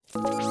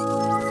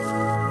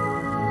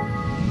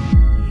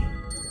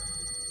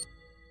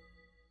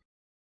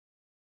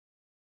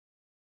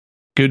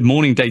Good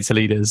morning, data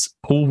leaders.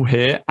 Paul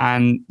here,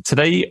 and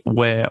today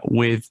we're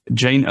with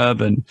Jane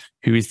Urban,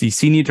 who is the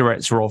Senior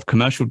Director of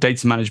Commercial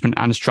Data Management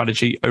and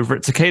Strategy over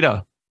at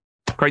Takeda.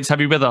 Great to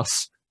have you with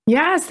us.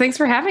 Yes, thanks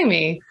for having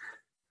me.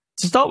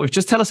 To start with,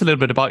 just tell us a little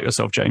bit about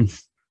yourself, Jane.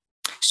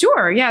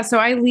 Sure. Yeah. So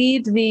I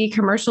lead the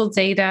commercial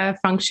data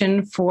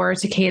function for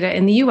Takeda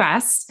in the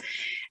US.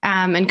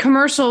 And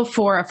commercial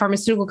for a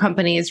pharmaceutical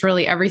company is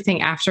really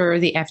everything after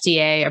the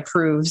FDA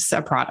approves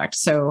a product.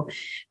 So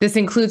this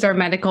includes our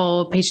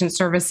medical, patient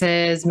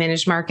services,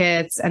 managed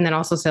markets, and then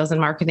also sales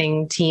and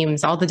marketing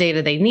teams, all the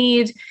data they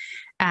need.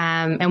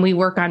 And we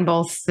work on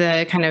both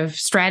the kind of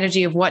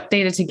strategy of what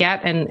data to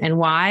get and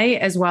why,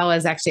 as well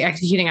as actually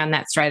executing on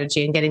that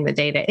strategy and getting the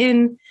data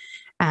in.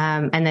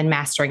 And then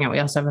mastering it. We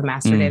also have a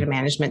master data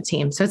management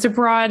team. So it's a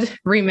broad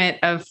remit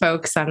of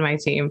folks on my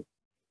team.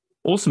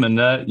 Awesome.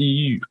 And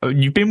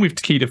you've been with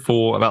Takeda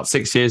for about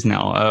 6 years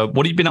now.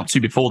 What have you been up to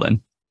before then?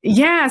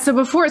 Yeah. So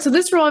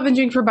this role I've been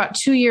doing for about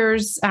 2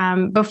 years.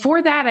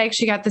 Before that, I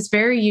actually got this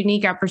very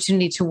unique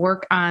opportunity to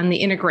work on the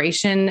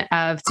integration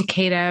of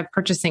Takeda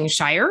purchasing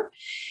Shire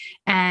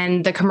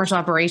and the commercial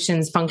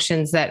operations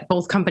functions that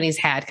both companies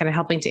had, kind of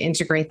helping to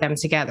integrate them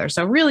together.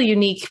 So really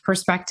unique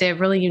perspective,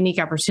 really unique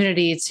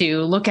opportunity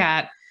to look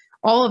at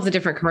all of the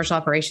different commercial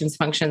operations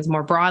functions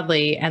more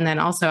broadly, and then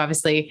also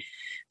obviously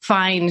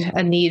find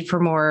a need for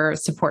more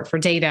support for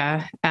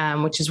data,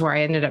 which is where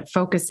I ended up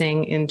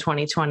focusing in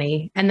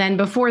 2020. And then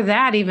before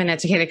that, even at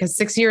Takeda, because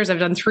 6 years, I've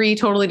done 3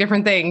 totally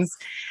different things.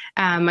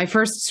 My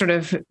first sort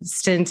of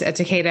stint at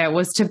Takeda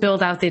was to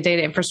build out the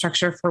data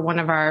infrastructure for one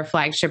of our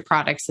flagship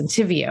products,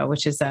 Entyvio,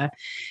 which is a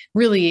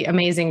really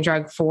amazing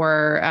drug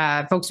for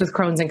folks with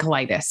Crohn's and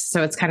colitis.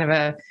 So it's kind of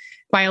a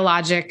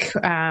biologic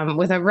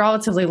with a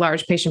relatively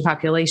large patient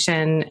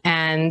population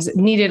and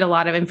needed a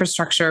lot of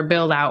infrastructure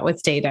build out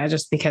with data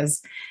just because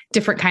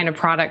different kind of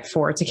product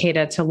for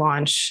Takeda to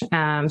launch.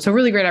 So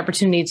really great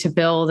opportunity to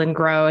build and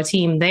grow a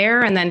team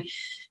there. And then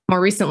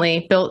more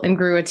recently built and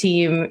grew a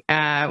team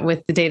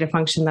with the data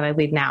function that I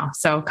lead now.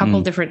 So a couple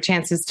different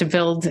chances to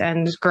build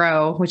and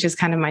grow, which is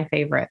kind of my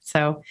favorite.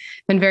 So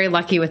been very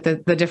lucky with the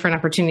different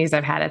opportunities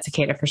I've had at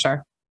Takeda for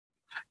sure.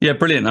 Yeah,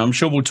 brilliant. I'm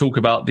sure we'll talk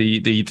about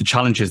the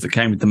challenges that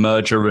came with the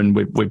merger and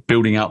with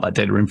building out that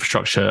data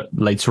infrastructure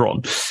later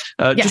on.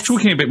 Yes. Just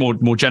talking a bit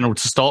more general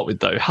to start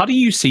with, though, how do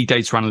you see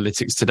data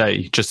analytics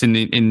today? Just in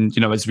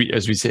as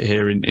we sit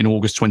here in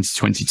August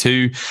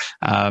 2022,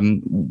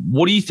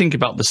 what do you think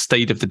about the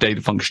state of the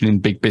data function in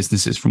big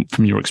businesses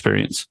from your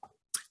experience?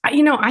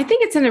 I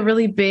think it's in a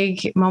really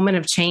big moment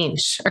of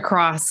change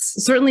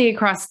certainly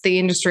across the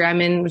industry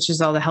I'm in, which is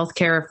all the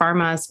healthcare,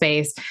 pharma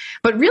space,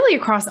 but really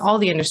across all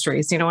the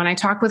industries. When I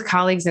talk with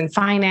colleagues in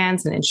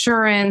finance and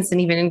insurance and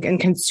even in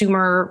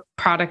consumer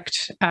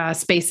product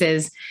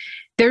spaces,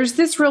 there's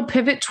this real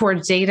pivot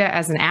towards data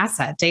as an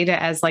asset,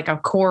 data as like a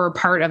core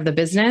part of the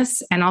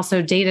business, and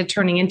also data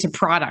turning into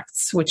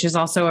products, which is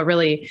also a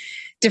really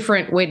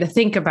different way to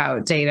think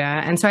about data.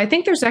 And so I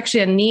think there's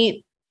actually a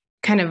neat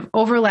kind of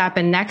overlap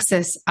and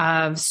nexus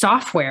of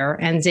software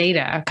and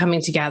data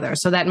coming together.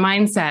 So that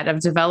mindset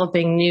of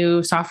developing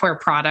new software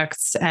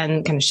products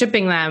and kind of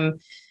shipping them,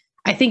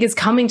 I think is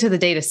coming to the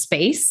data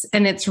space,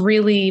 and it's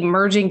really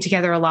merging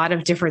together a lot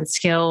of different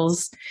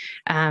skills.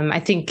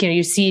 I think,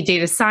 you see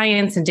data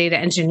science and data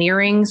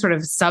engineering sort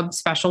of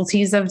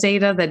subspecialties of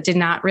data that did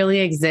not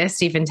really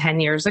exist even 10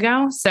 years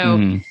ago.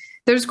 So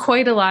there's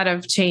quite a lot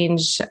of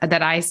change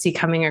that I see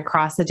coming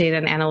across the data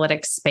and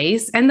analytics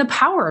space, and the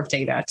power of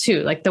data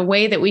too, like the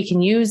way that we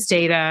can use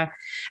data,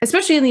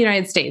 especially in the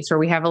United States where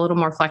we have a little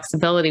more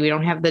flexibility. We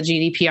don't have the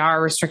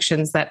GDPR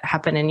restrictions that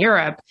happen in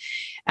Europe.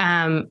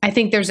 I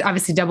think there's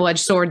obviously double-edged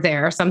sword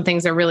there. Some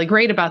things are really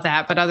great about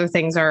that, but other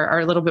things are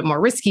a little bit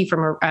more risky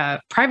from a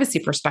privacy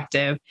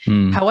perspective.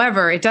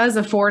 However, it does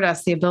afford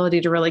us the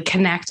ability to really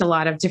connect a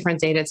lot of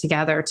different data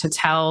together to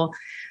tell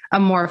a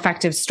more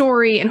effective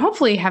story and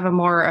hopefully have a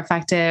more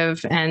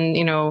effective and,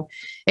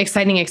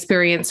 exciting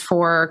experience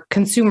for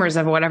consumers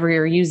of whatever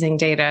you're using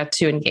data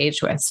to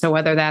engage with. So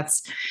whether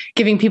that's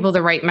giving people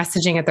the right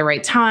messaging at the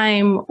right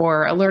time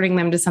or alerting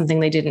them to something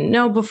they didn't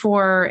know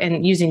before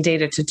and using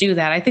data to do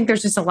that, I think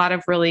there's just a lot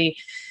of really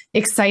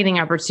exciting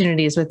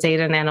opportunities with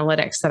data and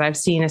analytics that I've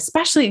seen,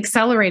 especially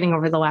accelerating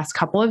over the last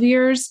couple of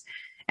years.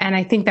 And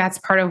I think that's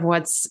part of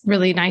what's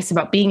really nice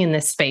about being in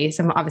this space.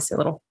 I'm obviously a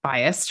little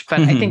biased,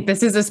 but I think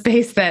this is a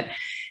space that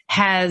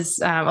has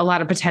a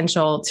lot of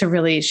potential to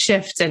really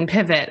shift and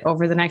pivot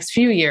over the next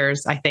few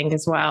years, I think,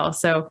 as well.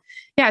 So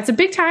yeah, it's a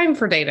big time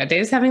for data.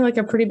 Data's having like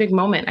a pretty big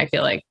moment, I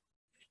feel like.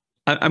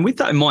 And with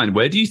that in mind,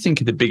 where do you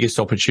think are the biggest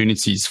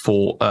opportunities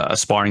for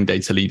aspiring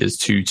data leaders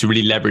to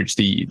really leverage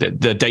the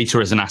data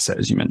as an asset,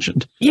 as you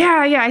mentioned?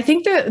 Yeah. I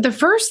think the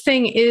first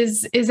thing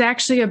is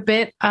actually a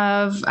bit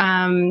of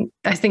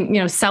I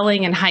think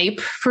selling and hype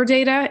for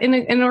data in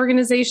an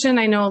organization.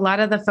 I know a lot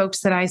of the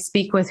folks that I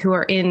speak with who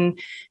are in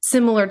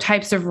similar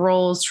types of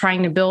roles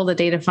trying to build a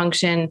data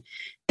function,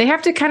 they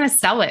have to kind of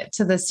sell it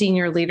to the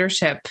senior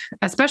leadership,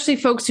 especially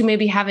folks who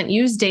maybe haven't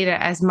used data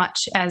as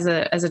much as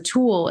a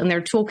tool in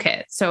their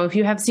toolkit. So if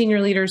you have senior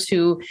leaders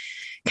who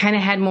kind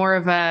of had more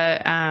of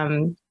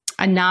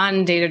a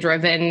non-data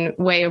driven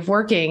way of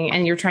working,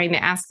 and you're trying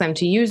to ask them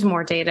to use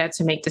more data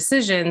to make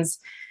decisions,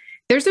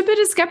 there's a bit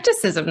of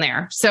skepticism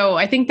there. So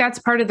I think that's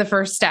part of the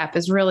first step,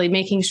 is really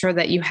making sure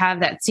that you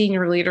have that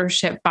senior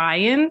leadership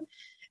buy-in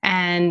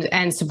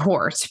and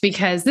support,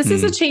 because this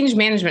is a change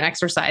management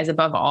exercise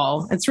above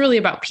all. It's really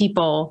about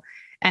people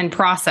and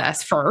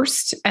process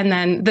first. And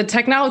then the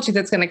technology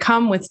that's going to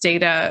come with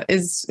data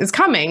is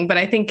coming. But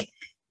I think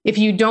if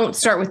you don't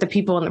start with the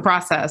people in the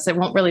process, it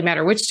won't really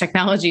matter which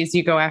technologies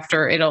you go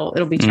after.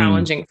 It'll be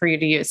challenging for you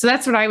to use. So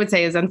that's what I would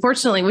say is,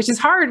 unfortunately, which is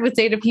hard with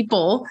data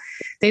people,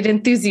 data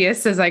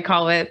enthusiasts, as I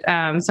call it,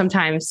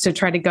 sometimes, to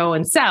try to go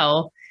and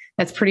sell.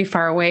 That's pretty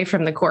far away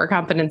from the core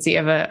competency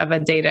of a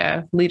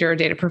data leader,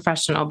 data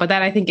professional. But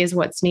that, I think, is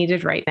what's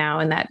needed right now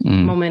in that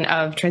moment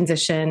of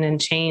transition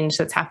and change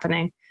that's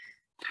happening.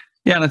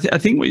 Yeah, and I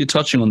think what you're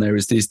touching on there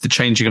is the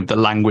changing of the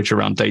language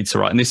around data,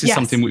 right? And this is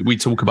something we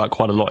talk about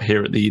quite a lot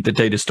here at the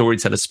Data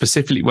Storyteller,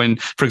 specifically when,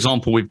 for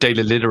example, with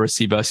data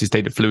literacy versus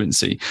data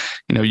fluency.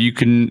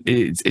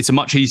 It's a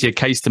much easier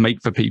case to make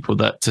for people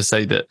to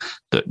say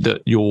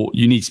that you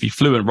need to be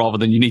fluent rather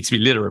than you need to be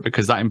literate,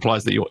 because that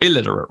implies that you're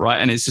illiterate, right?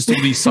 And it's just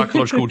all these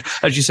psychological,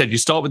 as you said, you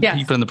start with the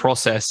people in the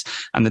process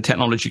and the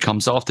technology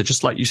comes after,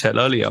 just like you said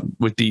earlier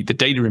with the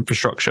data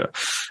infrastructure.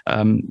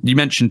 You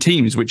mentioned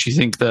teams, which you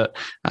think that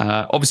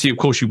obviously, of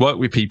course, you work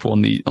with people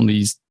on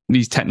these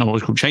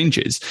technological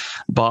changes,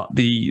 but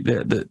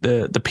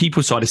the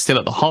people side is still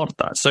at the heart of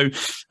that. So,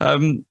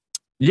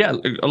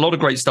 a lot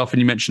of great stuff.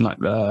 And you mentioned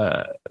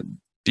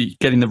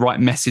getting the right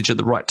message at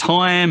the right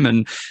time,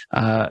 and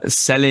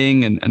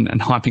selling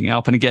and hyping it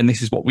up. And again,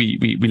 this is what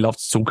we love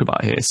to talk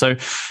about here. So,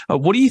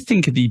 what do you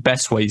think are the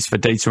best ways for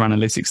data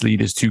analytics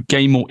leaders to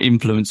gain more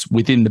influence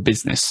within the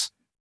business?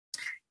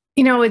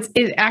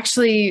 It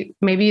actually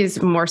maybe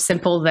is more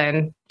simple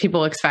than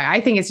people expect.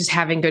 I think it's just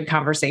having good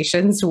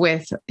conversations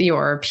with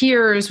your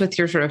peers, with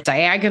your sort of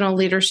diagonal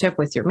leadership,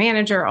 with your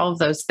manager, all of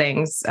those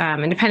things.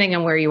 And depending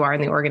on where you are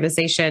in the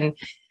organization,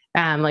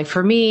 like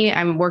for me,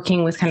 I'm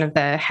working with kind of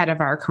the head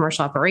of our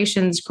commercial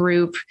operations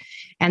group,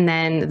 and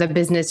then the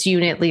business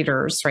unit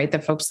leaders, right? The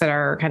folks that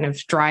are kind of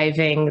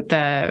driving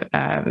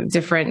the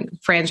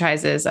different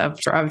franchises of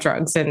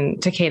drugs in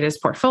Takeda's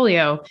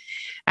portfolio.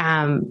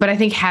 But I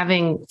think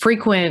having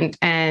frequent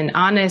and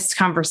honest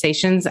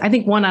conversations, I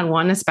think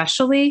one-on-one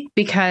especially,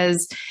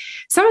 because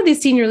some of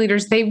these senior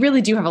leaders, they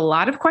really do have a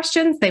lot of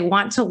questions. They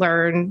want to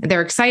learn,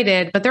 they're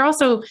excited, but they're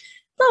also a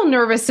little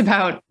nervous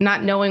about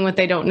not knowing what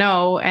they don't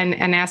know,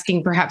 and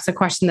asking perhaps a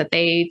question that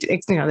they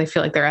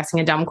feel like they're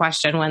asking a dumb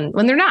question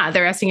when they're not.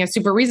 They're asking a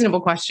super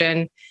reasonable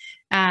question.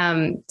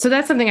 So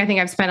that's something I think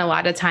I've spent a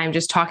lot of time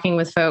just talking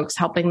with folks,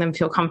 helping them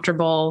feel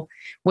comfortable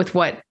with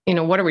what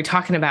are we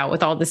talking about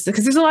with all this?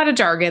 Because there's a lot of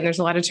jargon, there's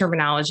a lot of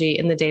terminology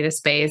in the data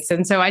space.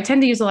 And so I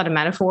tend to use a lot of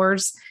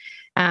metaphors.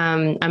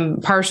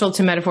 I'm partial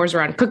to metaphors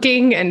around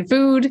cooking and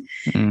food.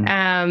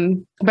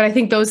 But I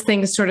think those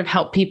things sort of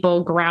help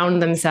people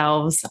ground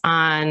themselves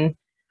on,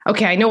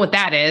 okay, I know what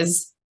that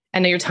is. I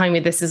know you're telling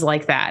me this is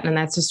like that. And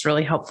that's just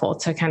really helpful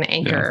to kind of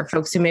anchor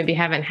folks who maybe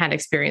haven't had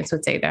experience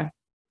with data.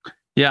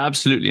 Yeah,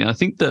 absolutely. And I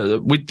think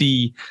that with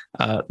the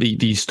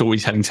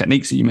storytelling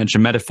techniques that you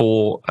mentioned,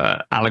 metaphor,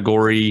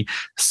 allegory,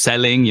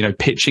 selling,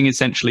 pitching,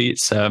 essentially,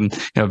 it's a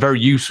very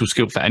useful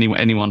skill for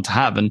anyone to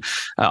have. And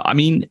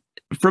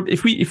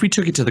if we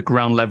took it to the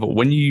ground level,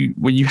 when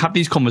you have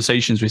these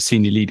conversations with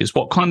senior leaders,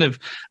 what kind of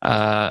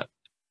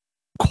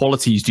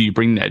qualities do you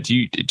bring there? Do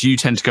you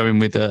tend to go in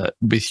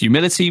with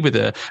humility, with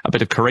a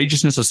bit of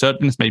courageousness,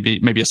 assertiveness,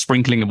 maybe a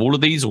sprinkling of all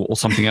of these, or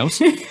something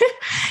else?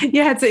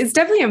 Yeah, it's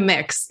definitely a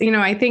mix.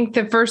 I think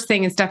the first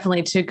thing is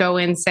definitely to go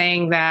in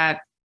saying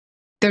that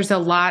there's a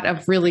lot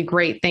of really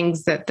great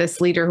things that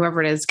this leader,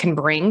 whoever it is, can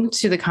bring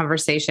to the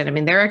conversation. I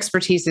mean, their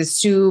expertise is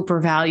super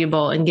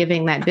valuable in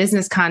giving that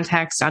business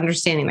context,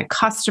 understanding the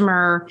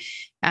customer,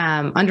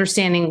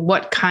 understanding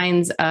what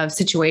kinds of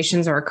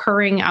situations are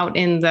occurring out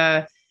in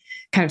the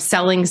kind of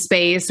selling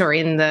space or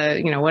in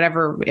the,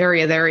 whatever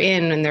area they're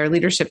in their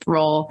leadership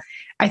role.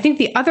 I think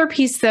the other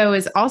piece, though,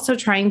 is also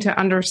trying to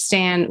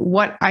understand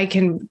what I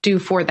can do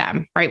for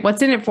them, right?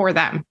 What's in it for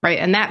them, right?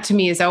 And that to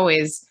me is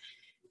always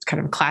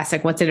kind of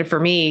classic, what's in it for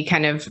me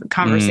kind of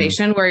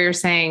conversation where you're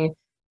saying,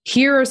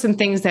 here are some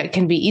things that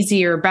can be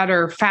easier,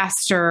 better,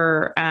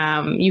 faster.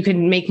 You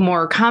can make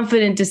more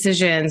confident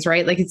decisions,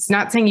 right? Like, it's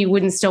not saying you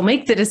wouldn't still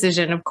make the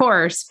decision, of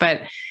course, but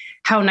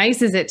how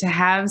nice is it to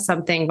have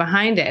something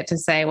behind it to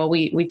say, well,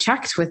 we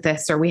checked with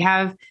this, or we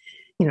have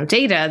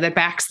data that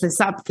backs this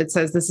up that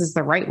says this is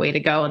the right way to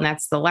go and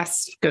that's the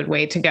less good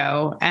way to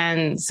go.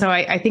 And so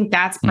I think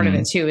that's part of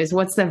it too, is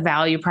what's the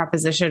value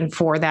proposition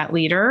for that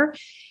leader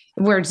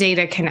where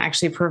data can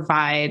actually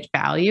provide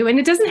value. And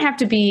it doesn't have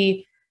to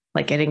be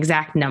like an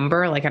exact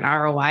number, like an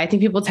ROI. I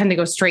think people tend to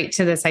go straight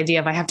to this idea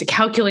of I have to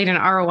calculate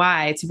an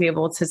ROI to be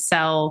able to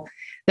sell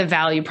the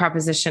value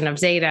proposition of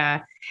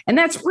data. And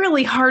that's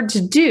really hard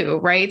to do,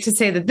 right? To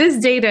say that this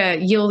data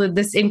yielded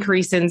this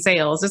increase in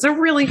sales is a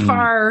really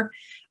far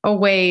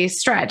away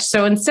stretch.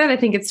 So instead, I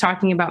think it's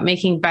talking about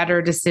making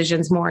better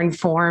decisions, more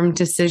informed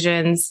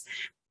decisions,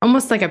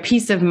 almost like a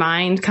peace of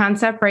mind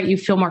concept, right? You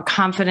feel more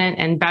confident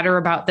and better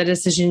about the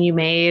decision you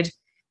made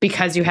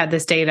because you had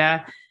this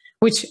data,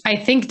 which I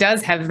think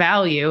does have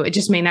value. It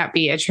just may not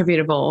be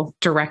attributable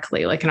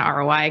directly, like an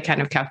ROI kind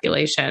of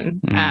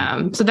calculation.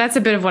 So that's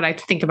a bit of what I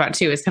think about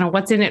too, is kind of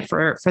what's in it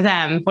for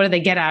them. What do they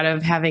get out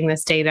of having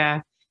this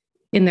data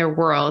in their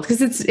world?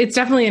 Because it's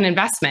definitely an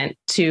investment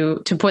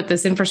to put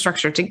this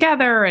infrastructure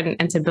together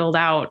and to build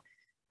out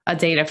a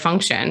data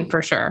function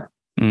for sure.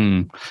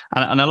 And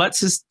I like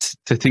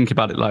to think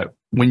about it like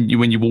when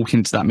you walk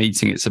into that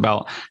meeting, it's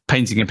about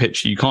painting a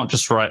picture. You can't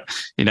just write,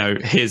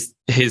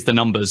 here's the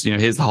numbers,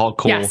 here's the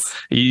hardcore. Yes.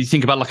 You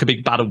think about like a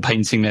big battle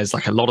painting. There's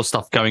like a lot of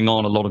stuff going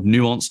on, a lot of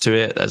nuance to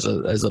it. There's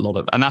a lot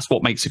of, and that's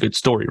what makes a good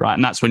story, right?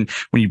 And that's when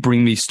you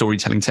bring these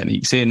storytelling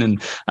techniques in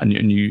and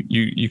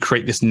you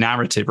create this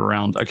narrative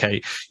around,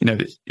 okay,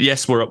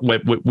 yes,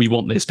 we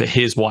want this, but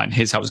here's why, and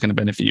here's how it's going to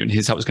benefit you, and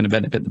here's how it's going to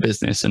benefit the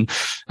business. And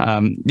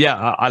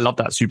I love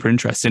that. Super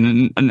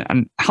interesting.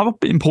 And how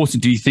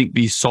important do you think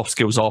these soft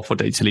skills are for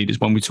data leaders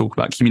when we talk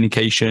about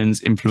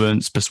communications,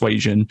 influence,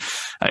 persuasion,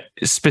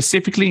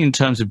 specifically in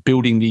terms of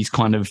building these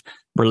kind of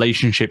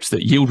relationships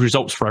that yield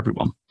results for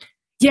everyone?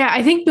 Yeah,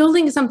 I think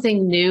building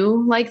something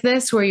new like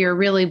this, where you're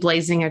really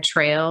blazing a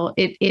trail,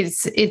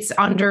 it's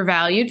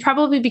undervalued,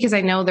 probably because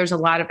I know there's a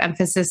lot of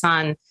emphasis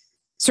on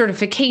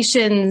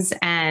certifications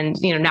and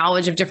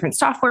knowledge of different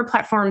software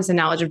platforms and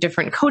knowledge of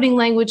different coding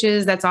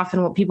languages. That's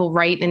often what people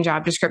write in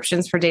job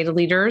descriptions for data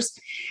leaders.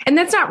 And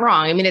that's not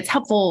wrong. I mean, it's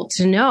helpful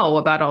to know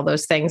about all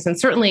those things. And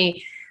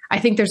certainly, I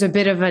think there's a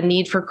bit of a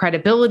need for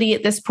credibility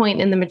at this point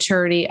in the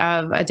maturity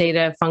of a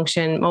data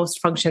function. Most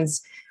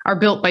functions are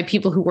built by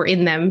people who were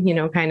in them,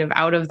 kind of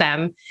out of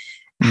them.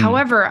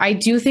 However, I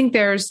do think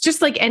there's,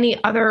 just like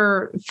any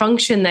other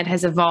function that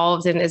has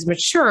evolved and has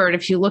matured,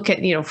 if you look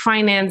at,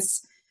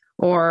 finance,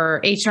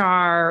 or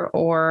HR,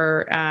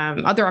 or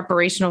other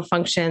operational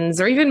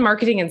functions, or even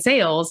marketing and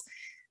sales,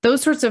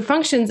 those sorts of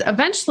functions,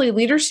 eventually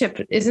leadership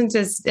isn't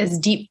as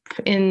deep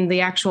in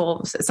the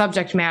actual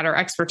subject matter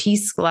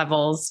expertise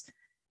levels,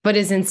 but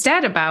is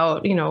instead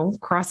about,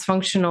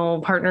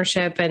 cross-functional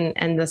partnership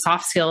and the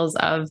soft skills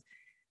of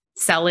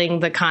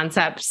selling the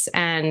concepts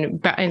and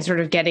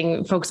sort of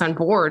getting folks on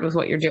board with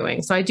what you're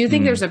doing. So I do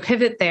think there's a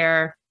pivot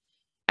there.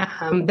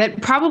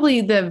 That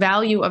probably the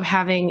value of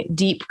having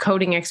deep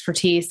coding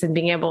expertise and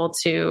being able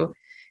to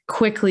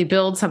quickly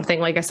build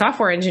something like a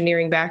software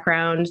engineering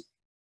background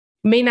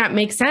may not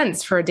make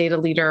sense for a data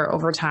leader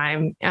over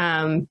time.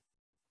 And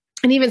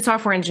even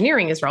software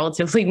engineering is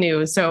relatively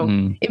new. So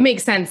it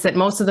makes sense that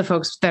most of the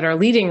folks that are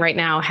leading right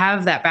now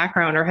have that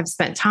background or have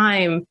spent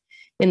time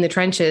in the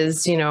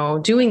trenches,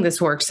 doing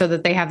this work so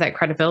that they have that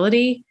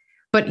credibility.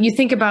 But you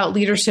think about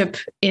leadership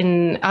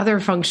in other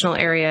functional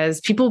areas,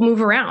 people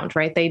move around,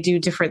 right? They do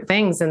different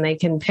things and they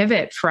can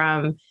pivot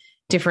from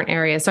different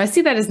areas. So I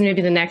see that as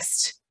maybe the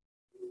next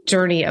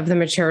journey of the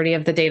maturity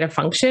of the data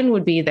function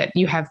would be that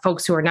you have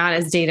folks who are not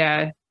as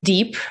data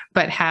deep,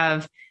 but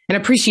have an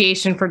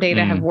appreciation for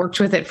data, have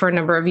worked with it for a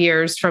number of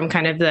years from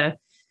kind of the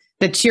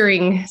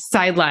cheering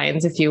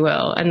sidelines, if you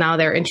will. And now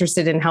they're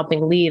interested in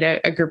helping lead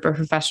a group of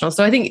professionals.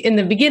 So I think in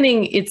the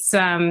beginning, it's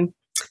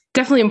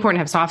definitely important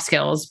to have soft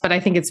skills, but I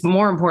think it's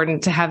more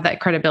important to have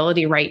that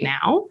credibility right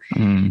now.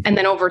 And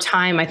then over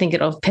time, I think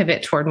it'll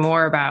pivot toward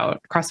more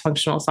about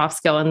cross-functional soft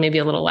skill and maybe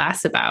a little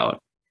less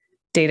about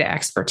data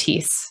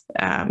expertise,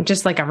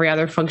 just like every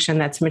other function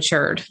that's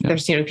matured.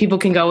 There's, people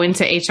can go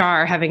into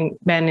HR having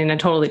been in a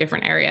totally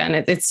different area, and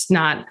it's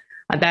not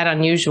that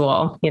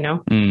unusual,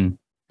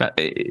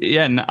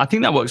 Yeah, and I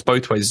think that works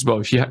both ways as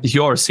well. If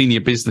you are a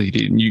senior business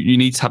leader, you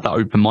need to have that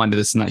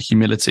open-mindedness and that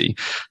humility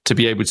to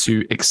be able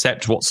to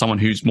accept what someone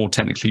who's more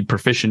technically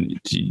proficient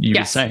you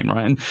were saying,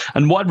 right?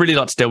 And what I'd really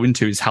like to delve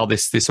into is how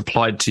this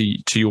applied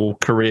to your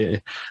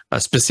career,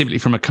 specifically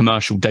from a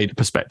commercial data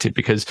perspective,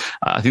 because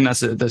I think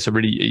that's a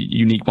really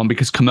unique one,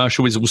 because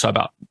commercial is also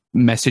about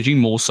messaging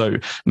more so,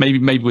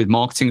 maybe with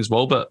marketing as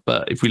well. But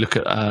if we look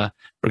at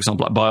for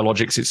example, like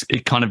biologics,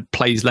 it kind of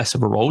plays less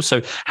of a role.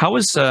 So how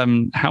has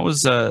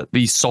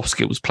these soft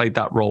skills played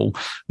that role,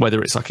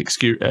 whether it's like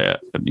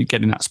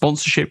getting that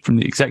sponsorship from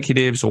the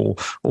executives or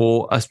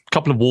a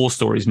couple of war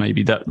stories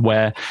maybe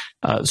where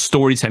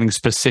storytelling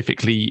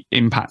specifically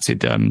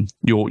impacted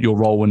your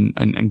role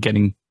and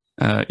getting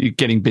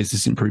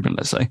business improvement,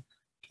 let's say?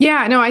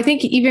 Yeah, no, I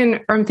think even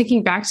I'm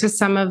thinking back to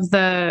some of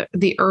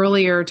the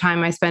earlier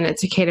time I spent at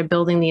Takeda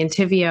building the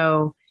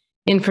Entyvio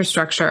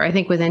infrastructure. I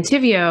think with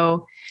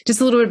Entyvio, just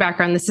a little bit of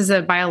background, this is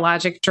a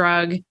biologic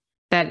drug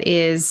that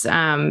is,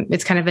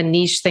 it's kind of a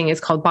niche thing. It's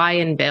called buy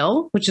and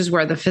bill, which is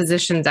where the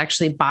physicians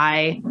actually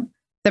buy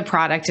the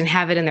product and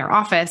have it in their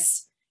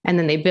office. and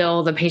then they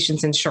bill the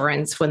patient's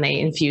insurance when they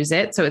infuse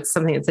it. So it's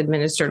something that's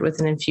administered with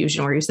an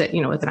infusion where you sit,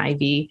 with an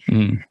IV.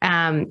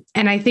 And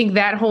I think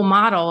that whole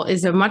model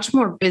is a much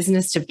more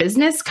business to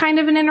business kind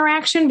of an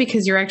interaction,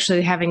 because you're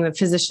actually having the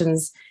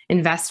physicians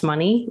invest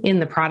money in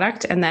the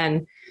product and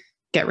then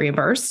get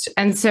reimbursed.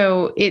 And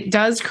so it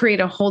does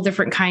create a whole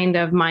different kind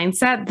of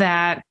mindset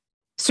that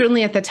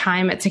certainly at the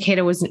time at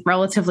Takeda was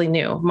relatively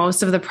new.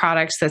 Most of the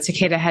products that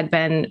Takeda had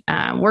been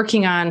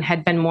working on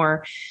had been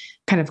more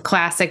kind of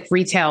classic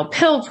retail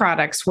pill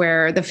products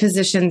where the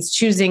physician's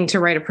choosing to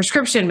write a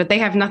prescription, but they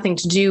have nothing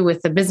to do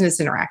with the business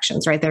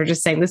interactions, right? They're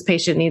just saying this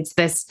patient needs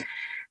this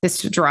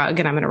drug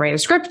and I'm going to write a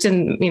script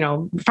and,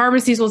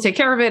 pharmacies will take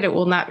care of it.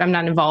 I'm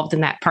not involved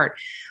in that part.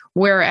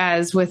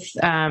 Whereas with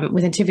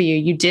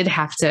Entyvio, you did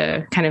have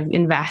to kind of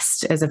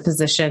invest as a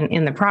physician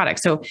in the product.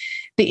 So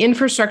the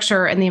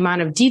infrastructure and the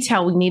amount of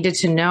detail we needed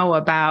to know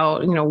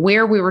about,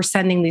 where we were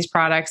sending these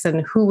products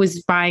and who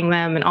was buying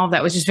them and all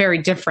that was just very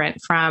different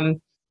from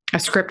a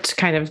script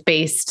kind of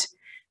based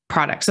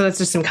product. So that's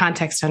just some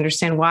context to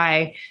understand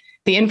why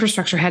the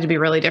infrastructure had to be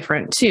really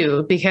different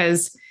too,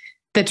 because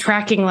the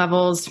tracking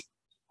levels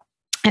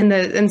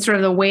and sort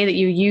of the way that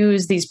you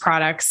use these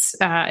products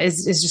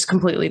is just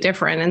completely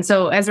different. And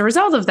so as a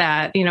result of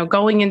that,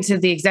 going into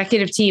the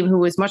executive team who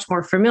was much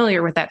more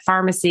familiar with that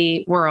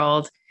pharmacy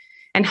world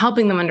and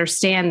helping them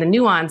understand the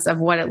nuance of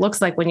what it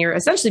looks like when you're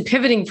essentially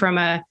pivoting from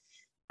a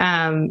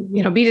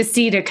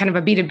B2C to kind of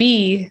a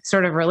B2B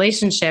sort of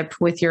relationship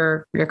with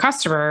your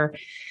customer.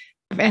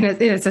 And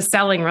it's a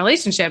selling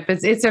relationship.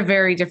 It's a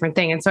very different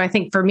thing. And so I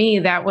think for me,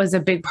 that was a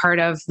big part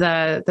of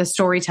the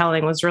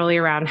storytelling was really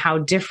around how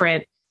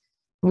different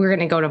we're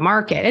going to go to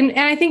market. And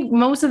I think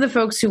most of the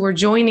folks who were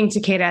joining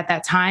Takeda at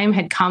that time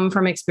had come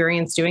from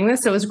experience doing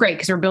this. So it was great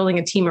because we're building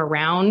a team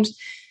around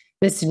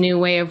this new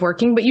way of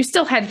working, but you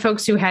still had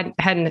folks who hadn't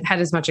had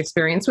as much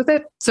experience with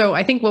it. So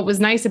I think what was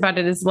nice about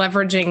it is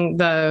leveraging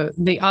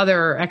the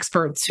other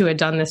experts who had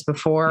done this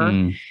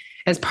before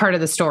as part of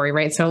the story,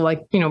 right? So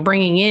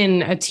bringing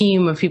in a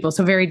team of people.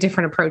 So very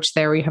different approach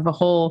there. We have a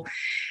whole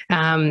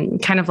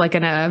kind of like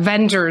an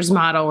Avengers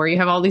model where you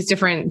have all these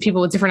different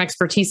people with different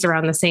expertise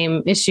around the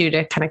same issue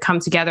to kind of come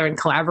together and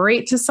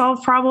collaborate to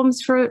solve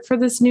problems for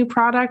this new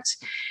product.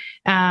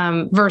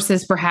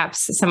 Versus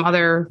perhaps some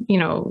other,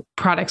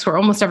 products where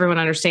almost everyone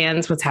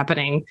understands what's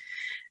happening.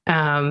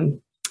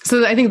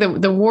 So I think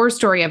the war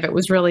story of it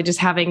was really just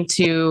having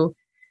to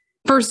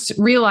first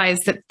realize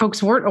that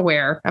folks weren't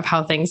aware of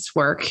how things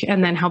work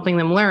and then helping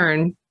them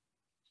learn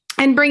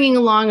and bringing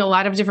along a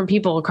lot of different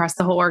people across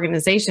the whole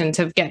organization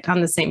to get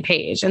on the same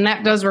page. And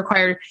that does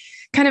require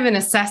kind of an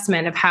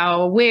assessment of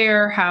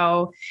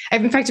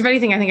in fact, if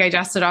anything, I think I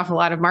dusted off a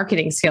lot of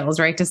marketing skills,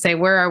 right? To say,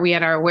 where are we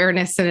at our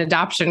awareness and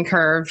adoption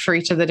curve for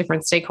each of the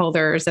different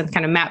stakeholders and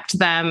kind of mapped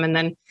them and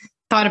then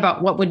thought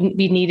about what would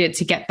be needed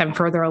to get them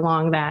further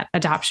along that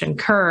adoption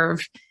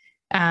curve.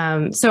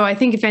 So I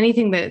think if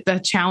anything,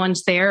 the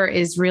challenge there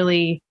is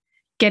really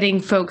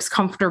getting folks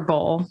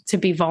comfortable to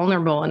be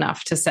vulnerable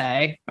enough to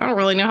say, I don't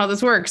really know how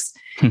this works.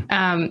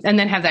 And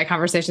then have that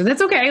conversation.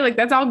 That's okay.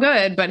 That's all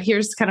good, but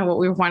here's kind of what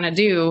we want to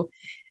do.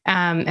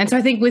 And so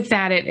I think with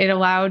that, it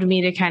allowed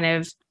me to kind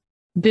of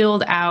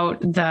build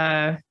out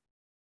the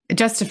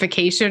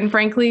justification,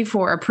 frankly,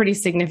 for a pretty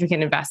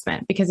significant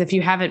investment. Because if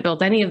you haven't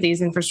built any of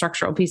these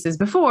infrastructural pieces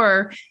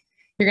before,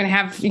 you're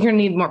going to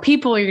need more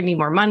people, you're going to need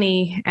more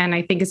money. And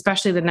I think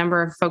especially the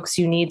number of folks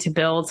you need to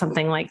build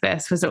something like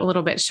this was a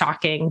little bit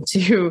shocking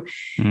to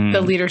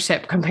the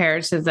leadership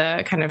compared to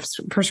the kind of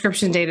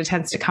prescription data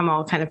tends to come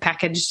all kind of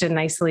packaged and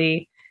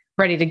nicely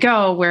ready to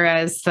go.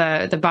 Whereas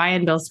the buy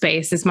and bill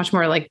space is much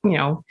more like,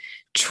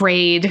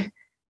 trade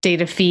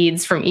data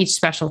feeds from each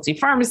specialty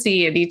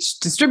pharmacy and each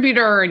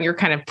distributor, and you're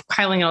kind of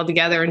piling it all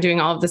together and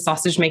doing all of the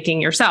sausage making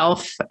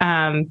yourself.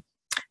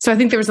 So I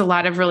think there was a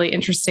lot of really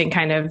interesting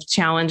kind of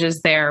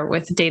challenges there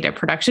with data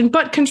production,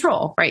 but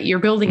control, right? You're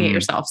building it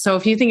yourself. So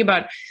if you think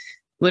about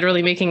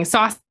literally making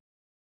sauce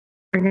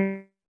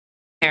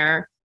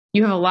there,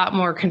 you have a lot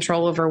more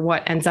control over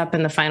what ends up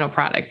in the final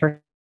product.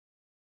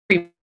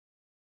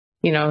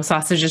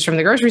 Sausages from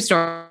the grocery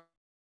store,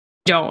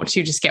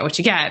 you just get what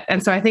you get.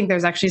 And so I think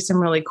there's actually some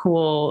really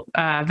cool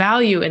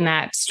value in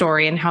that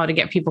story and how to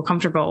get people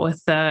comfortable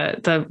with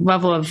the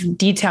level of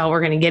detail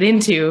we're going to get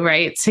into,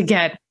 right? To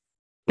get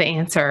the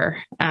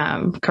answer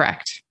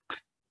correct.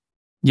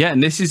 Yeah,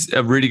 and this is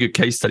a really good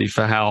case study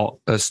for how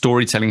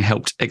storytelling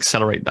helped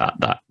accelerate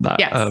that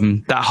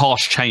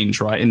harsh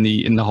change, right, in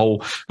the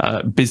whole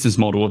business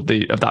model of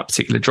that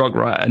particular drug,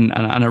 right? And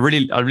I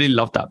really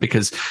love that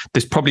because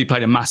this probably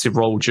played a massive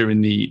role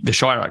during the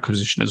Shire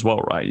acquisition as well,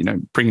 right?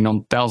 Bringing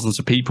on thousands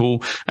of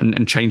people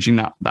and changing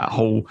that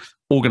whole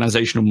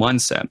organizational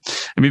mindset.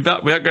 I mean,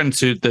 without going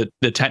to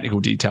the technical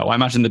detail, I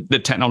imagine the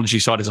technology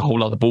side is a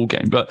whole other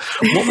ballgame. But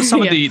what were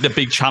some of the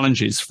big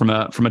challenges from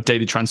a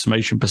data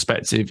transformation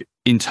perspective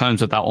in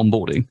terms of that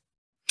onboarding?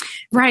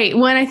 Right.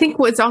 Well, and I think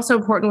what's also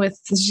important with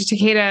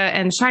Takeda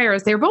and Shire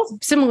is they're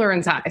both similar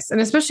in size. And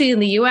especially in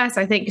the US,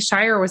 I think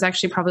Shire was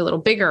actually probably a little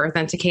bigger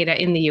than Takeda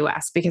in the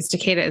US because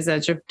Takeda is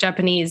a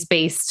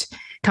Japanese-based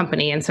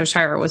company. And so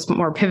Shire was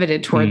more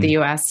pivoted toward the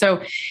US.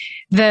 So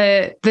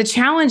the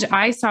challenge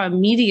I saw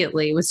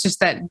immediately was just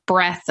that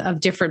breadth of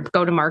different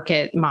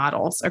go-to-market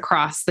models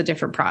across the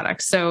different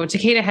products. So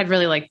Takeda had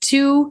really like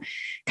two,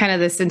 kind of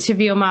this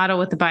Entyvio model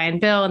with the buy and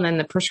bill, and then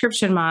the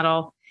prescription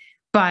model.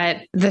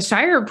 But the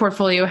Shire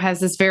portfolio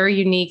has this very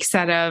unique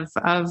set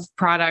of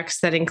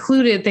products that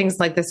included things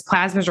like this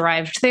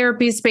plasma-derived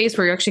therapy space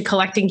where you're actually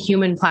collecting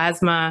human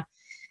plasma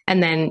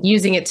and then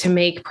using it to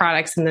make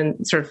products. And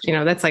then sort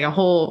of, that's like a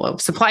whole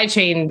supply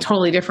chain,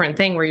 totally different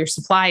thing where your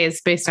supply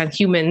is based on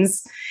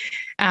humans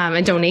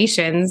and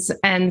donations.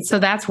 And so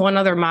that's one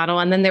other model.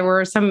 And then there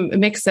were some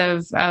mix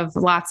of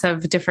lots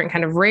of different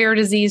kind of rare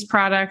disease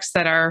products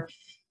that are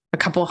a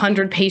couple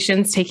hundred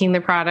patients taking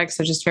the product.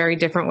 So just very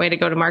different way to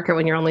go to market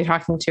when you're only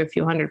talking to a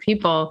few hundred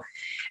people.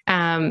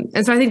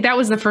 And so I think that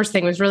was the first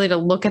thing, was really to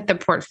look at the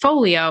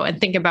portfolio and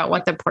think about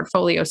what the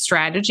portfolio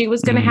strategy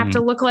was going to have to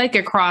look like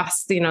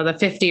across, the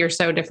 50 or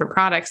so different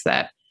products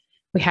that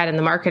we had in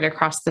the market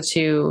across the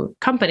two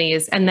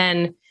companies. And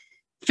then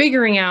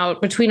figuring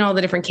out between all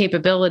the different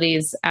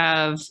capabilities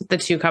of the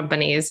two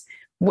companies,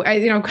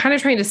 kind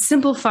of trying to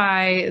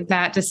simplify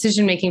that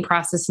decision-making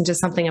process into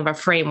something of a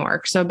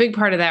framework. So a big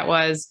part of that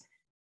was,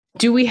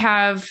 do we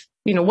have,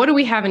 what do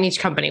we have in each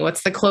company?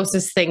 What's the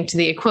closest thing to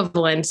the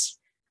equivalent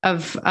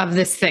of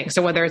this thing?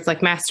 So whether it's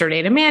like master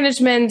data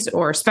management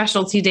or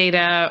specialty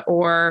data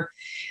or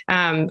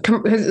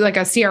like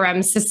a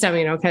CRM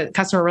system,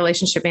 customer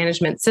relationship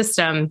management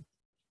system,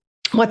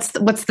 what's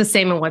the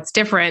same and what's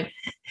different?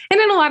 And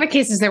in a lot of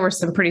cases, there were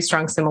some pretty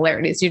strong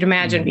similarities. You'd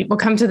imagine people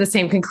come to the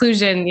same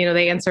conclusion,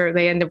 they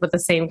end up with the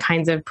same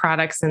kinds of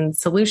products and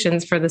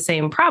solutions for the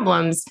same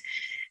problems.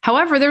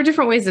 However, there are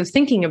different ways of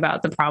thinking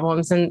about the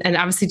problems and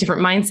obviously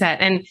different mindset.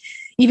 And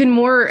even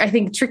more, I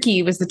think,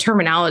 tricky was the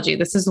terminology.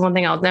 This is the one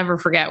thing I'll never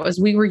forget, was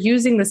we were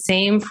using the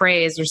same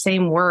phrase or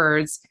same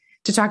words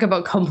to talk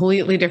about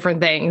completely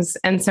different things.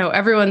 And so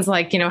everyone's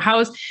like,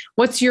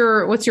 what's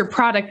your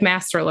product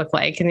master look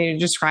like? And you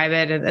describe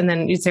it. And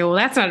then you'd say, well,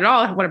 that's not at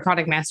all what a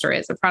product master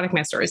is. A product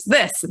master is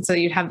this. And so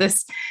you'd have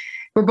this,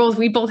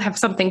 we both have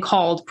something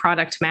called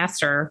product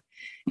master,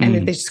 and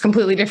they're just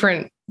completely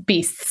different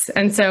beasts.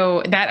 And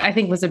so that, I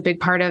think, was a big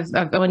part of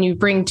when you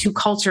bring two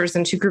cultures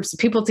and two groups of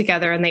people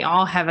together and they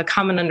all have a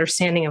common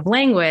understanding of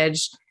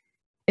language,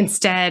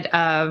 instead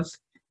of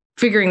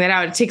figuring that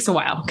out, it takes a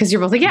while because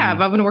you're both like, I'm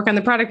going to work on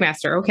the product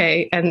master.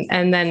 Okay.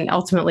 And then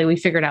ultimately we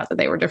figured out that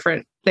they were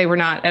different. They were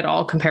not at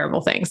all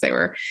comparable things.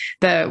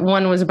 The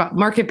one was about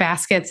market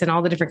baskets and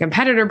all the different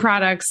competitor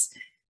products.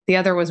 The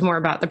other was more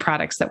about the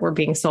products that were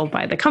being sold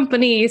by the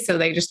company. So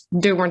they just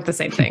weren't the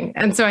same thing.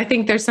 And so I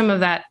think there's some of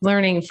that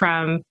learning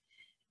from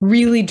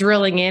really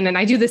drilling in. And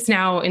I do this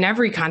now in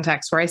every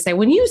context where I say,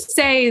 when you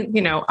say,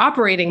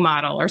 operating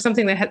model or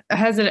something that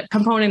has a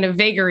component of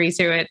vagary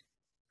to it,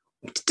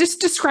 just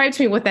describe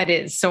to me what that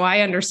is, so I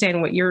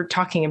understand what you're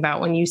talking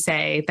about when you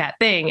say that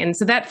thing. And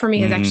so that for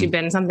me has actually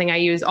been something I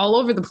use all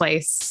over the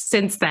place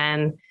since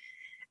then,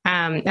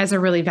 as a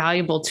really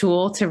valuable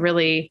tool to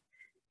really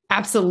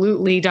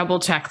absolutely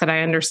double check that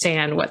I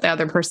understand what the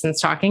other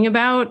person's talking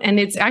about. And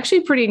it's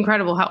actually pretty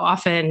incredible how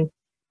often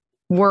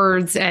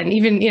words, and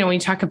even, when you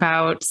talk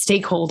about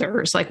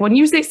stakeholders, like when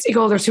you say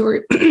stakeholders,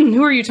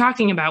 who are you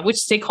talking about? Which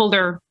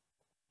stakeholder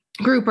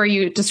group are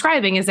you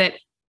describing? Is it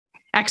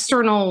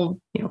external,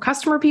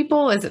 customer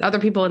people? Is it other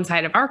people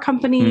inside of our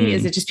company?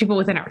 Is it just people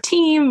within our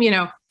team?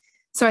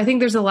 So I think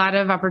there's a lot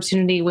of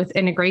opportunity with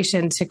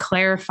integration to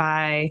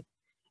clarify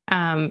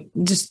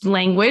just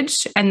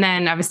language. And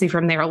then obviously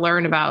from there,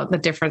 learn about the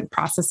different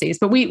processes.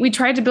 But we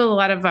tried to build a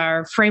lot of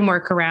our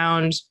framework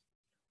around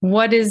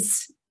what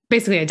is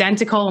basically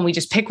identical, and we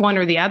just pick one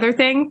or the other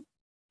thing.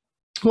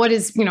 What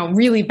is,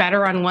 really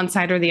better on one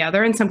side or the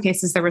other? In some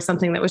cases, there was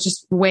something that was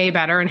just way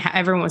better and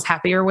everyone was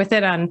happier with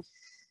it on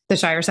the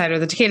Shire side or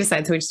the Takeda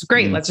side. So we just,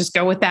 great, let's just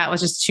go with that.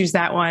 Let's just choose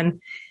that one.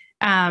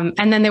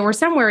 And then there were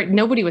some where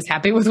nobody was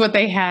happy with what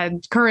they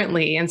had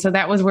currently. And so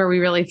that was where we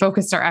really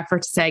focused our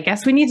effort to say, I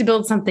guess we need to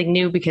build something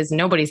new because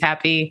nobody's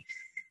happy.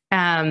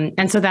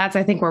 And so that's,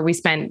 I think, where we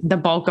spent the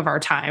bulk of our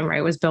time,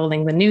 right, was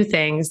building the new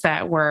things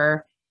that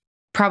were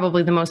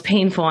probably the most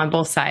painful on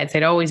both sides.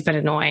 They'd always been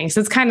annoying. So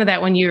it's kind of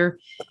that when you're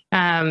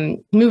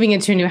moving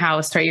into a new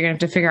house, right, you're going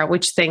to have to figure out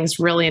which things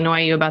really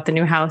annoy you about the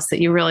new house that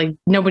you really,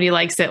 nobody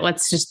likes it.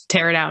 Let's just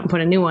tear it out and put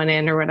a new one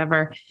in or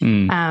whatever.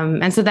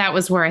 And so that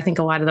was where I think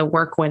a lot of the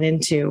work went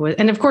into.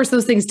 And of course,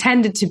 those things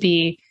tended to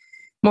be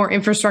more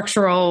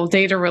infrastructural,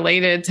 data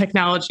related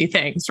technology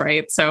things,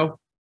 right? So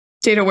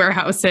data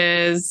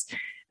warehouses,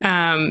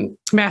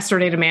 master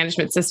data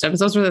management systems.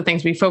 Those were the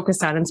things we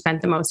focused on and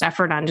spent the most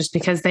effort on, just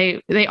because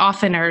they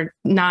often are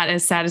not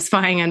as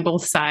satisfying on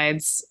both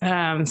sides.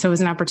 So it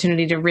was an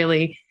opportunity to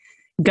really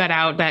gut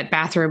out that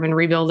bathroom and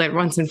rebuild it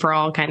once and for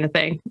all kind of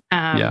thing.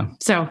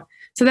 So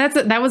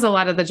that was a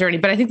lot of the journey.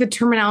 But I think the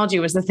terminology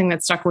was the thing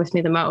that stuck with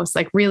me the most,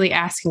 like really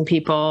asking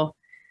people,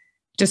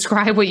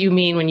 describe what you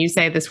mean when you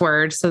say this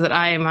word so that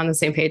I am on the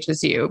same page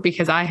as you,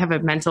 because I have a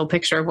mental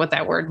picture of what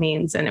that word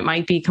means. And it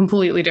might be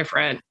completely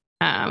different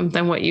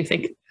than what you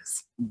think it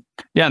is.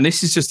 Yeah, and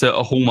this is just a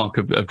hallmark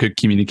of good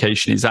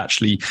communication, is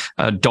actually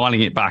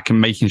dialing it back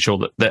and making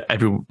sure that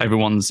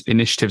everyone's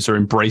initiatives are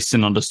embraced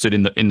and understood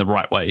in the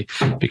right way.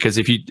 Because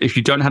if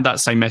you don't have that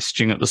same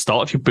messaging at the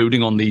start, if you're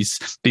building on these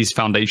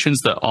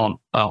foundations that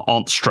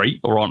aren't straight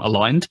or aren't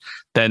aligned,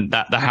 then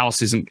the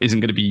house isn't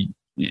going to be.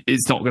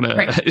 It's going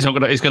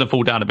to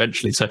fall down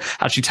eventually. So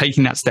actually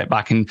taking that step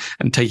back and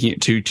taking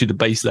it to the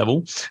base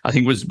level, I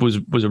think was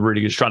a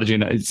really good strategy,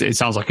 and it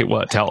sounds like it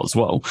worked out as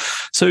well.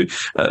 So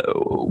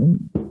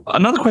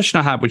another question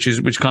I have,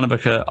 which kind of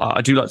like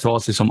I do like to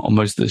ask this on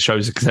most of the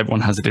shows because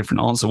everyone has a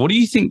different answer. What do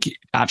you think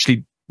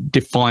actually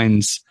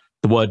defines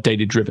the word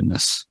data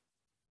drivenness?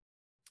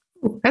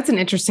 That's an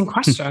interesting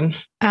question.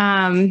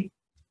 I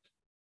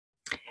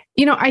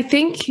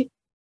think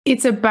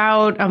it's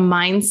about a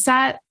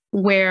mindset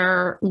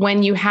where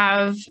when you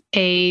have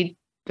an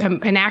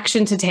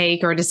action to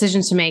take or a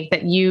decision to make,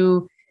 that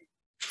you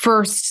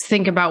first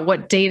think about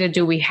what data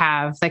do we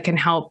have that can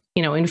help,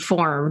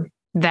 inform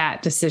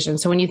that decision.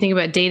 So when you think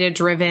about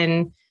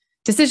data-driven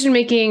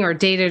decision-making or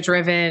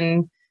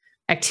data-driven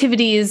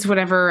activities,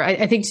 whatever,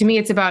 I think to me,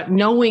 it's about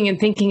knowing and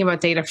thinking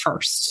about data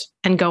first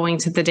and going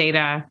to the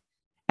data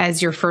as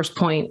your first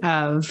point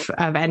of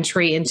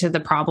entry into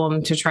the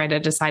problem to try to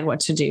decide what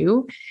to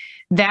do.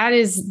 That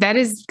is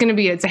going to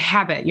be, it's a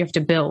habit you have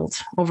to build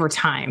over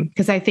time.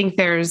 Because I think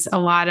there's a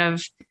lot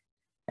of,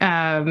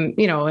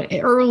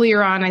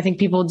 earlier on, I think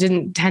people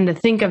didn't tend to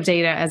think of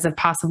data as a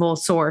possible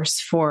source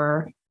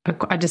for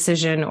a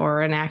decision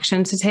or an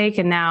action to take.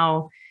 And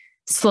now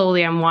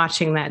slowly I'm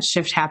watching that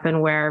shift happen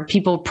where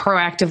people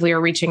proactively are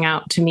reaching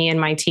out to me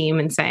and my team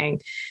and saying,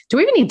 do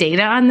we have any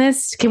data on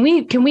this? Can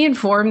we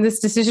inform this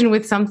decision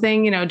with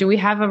something? Do we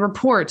have a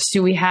report?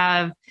 Do we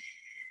have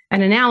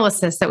an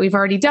analysis that we've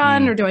already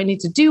done, or do I need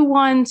to do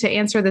one to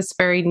answer this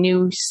very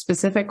new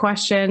specific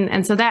question?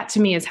 And so that to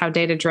me is how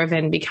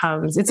data-driven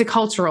becomes. It's a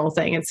cultural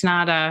thing. It's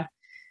not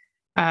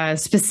a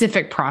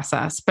specific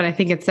process, but I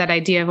think it's that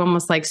idea of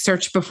almost like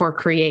search before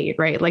create,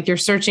 right? Like you're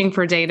searching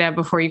for data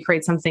before you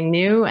create something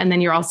new. And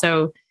then you're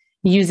also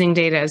using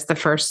data as the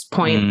first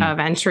point of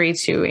entry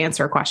to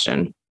answer a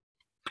question.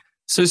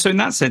 So in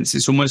that sense,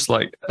 it's almost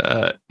like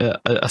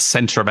a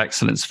center of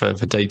excellence for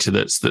data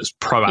that's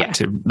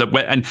proactive.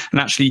 Yeah. And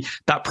actually,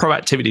 that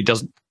proactivity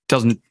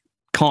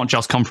can't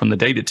just come from the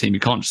data team.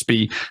 It can't just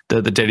be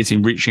the data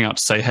team reaching out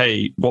to say,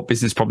 hey, what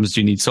business problems do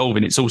you need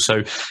solving? It's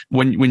also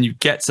when you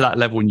get to that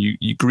level and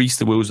you grease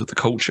the wheels of the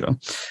culture,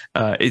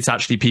 it's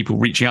actually people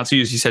reaching out to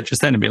you, as you said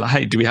just then, and be like,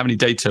 hey, do we have any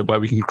data where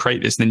we can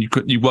create this? And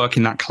then you work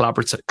in that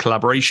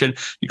collaboration,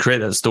 you create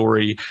that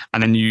story,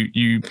 and then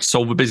you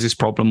solve a business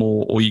problem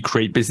or you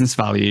create business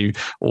value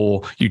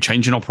or you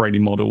change an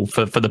operating model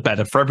for the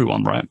better for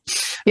everyone, right?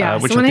 Yeah,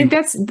 so I think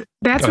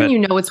that's when you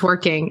know it's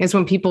working, is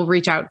when people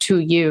reach out to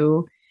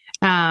you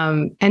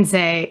and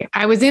say,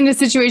 I was in a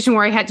situation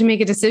where I had to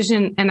make a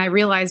decision and I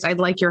realized I'd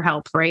like your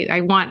help, right?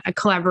 I want a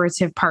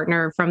collaborative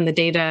partner from the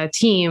data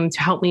team to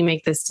help me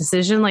make this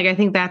decision. Like, I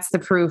think that's the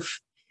proof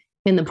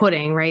in the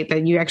pudding, right?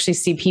 That you actually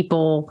see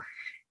people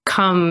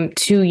come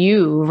to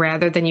you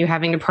rather than you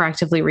having to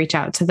proactively reach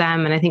out to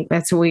them. And I think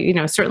that's what we,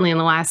 certainly in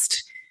the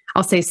last,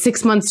 I'll say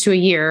 6 months to a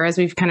year, as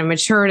we've kind of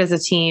matured as a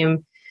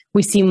team,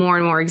 we see more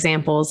and more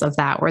examples of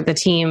that, where the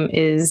team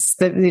is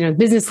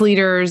business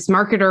leaders,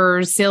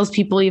 marketers,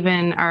 salespeople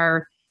even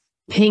are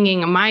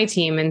pinging my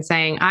team and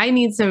saying, I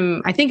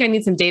think I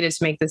need some data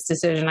to make this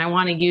decision. I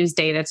want to use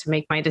data to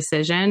make my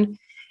decision.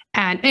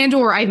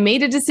 Or I've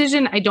made a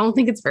decision. I don't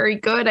think it's very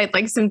good. I'd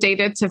like some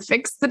data to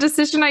fix the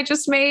decision I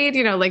just made.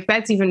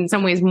 That's even in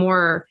some ways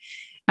more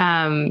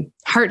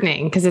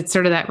heartening, because it's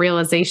sort of that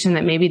realization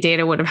that maybe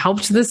data would have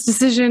helped this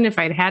decision if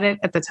I'd had it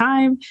at the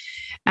time.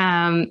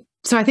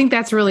 So I think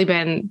that's really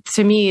been,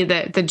 to me,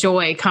 the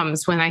joy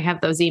comes when I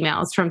have those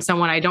emails from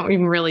someone I don't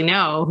even really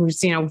know,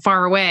 who's,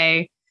 far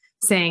away,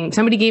 saying,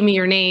 somebody gave me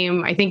your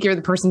name. I think you're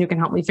the person who can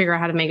help me figure out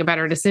how to make a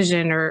better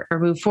decision or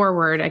move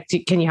forward.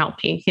 Can you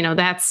help me?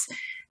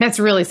 That's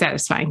really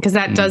satisfying, because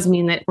that does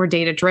mean that we're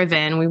data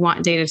driven. We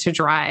want data to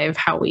drive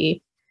how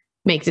we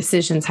make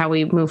decisions, how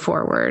we move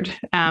forward.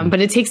 But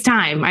it takes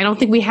time. I don't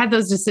think we had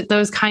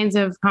those kinds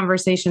of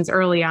conversations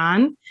early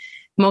on.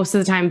 Most of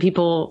the time,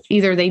 people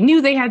either they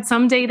knew they had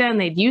some data and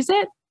they'd use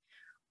it,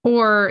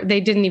 or they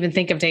didn't even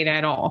think of data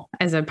at all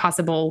as a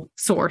possible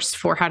source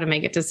for how to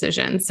make a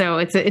decision. So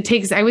it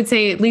takes, I would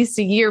say, at least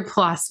a year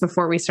plus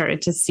before we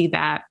started to see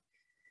that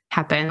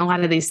happen. A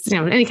lot of these,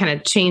 any kind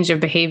of change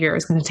of behavior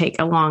is going to take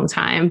a long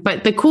time.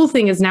 But the cool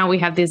thing is now we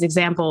have these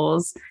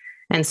examples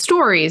and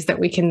stories that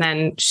we can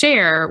then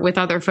share with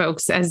other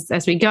folks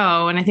as we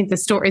go. And I think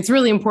it's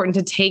really important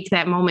to take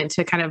that moment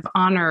to kind of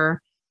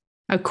honor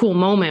a cool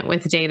moment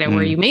with data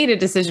where you made a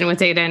decision with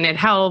data and it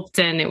helped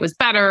and it was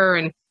better.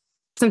 And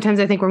sometimes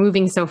I think we're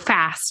moving so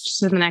fast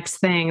to the next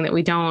thing that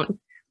we don't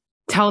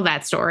tell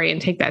that story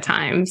and take that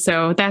time.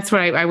 So that's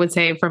what I would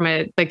say from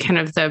the kind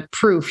of the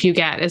proof you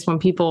get is when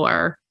people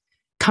are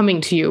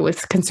coming to you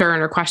with concern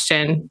or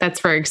question.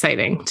 That's very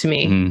exciting to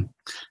me.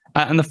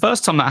 And the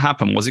first time that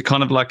happened, was it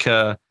kind of like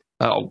an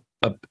oh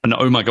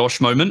my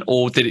gosh moment,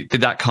 or did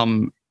that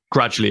come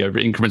gradually over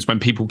increments when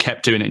people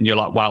kept doing it and you're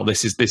like, wow,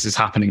 this is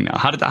happening now?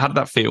 How did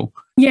that feel?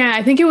 Yeah,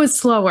 I think it was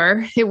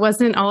slower. It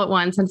wasn't all at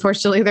once.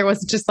 Unfortunately, there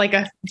wasn't just like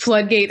a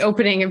floodgate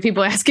opening of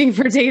people asking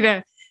for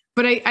data.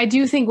 But I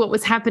do think what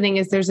was happening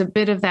is there's a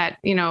bit of that,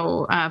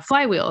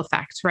 flywheel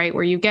effect, right?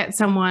 Where you get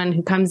someone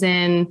who comes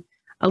in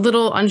a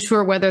little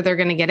unsure whether they're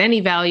going to get any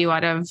value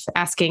out of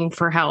asking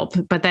for help,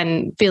 but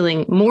then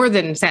feeling more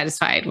than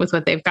satisfied with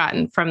what they've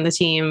gotten from the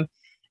team.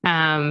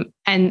 And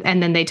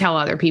then they tell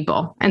other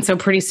people. And so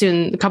pretty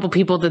soon, a couple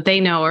people that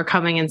they know are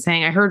coming and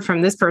saying, I heard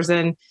from this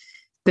person,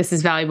 this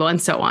is valuable, and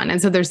so on.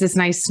 And so there's this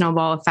nice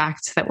snowball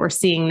effect that we're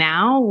seeing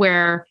now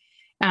where,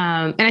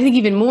 and I think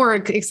even more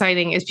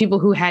exciting is people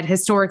who had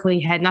historically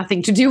had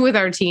nothing to do with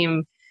our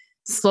team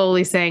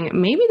slowly saying,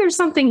 maybe there's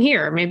something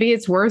here. Maybe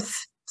it's worth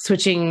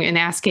switching and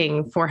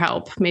asking for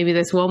help. Maybe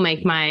this will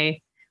make my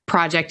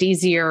project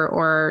easier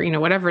or,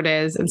 whatever it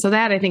is. And so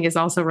that I think is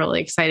also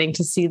really exciting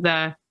to see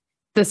the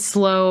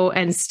slow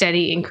and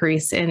steady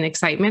increase in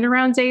excitement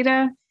around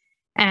data.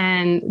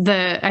 And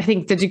I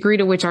think the degree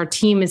to which our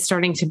team is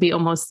starting to be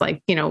almost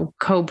like,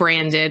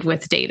 co-branded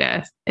with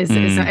data is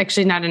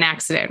actually not an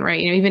accident,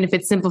 right? Even if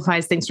it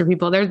simplifies things for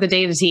people, they're the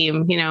data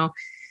team,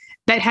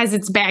 that has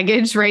its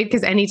baggage, right?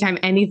 Because anytime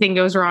anything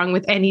goes wrong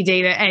with any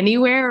data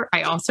anywhere,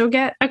 I also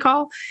get a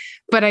call.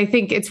 But I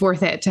think it's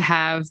worth it to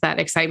have that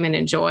excitement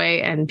and joy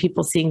and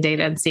people seeing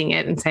data and seeing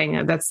it and saying,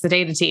 oh, that's the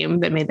data team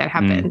that made that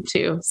happen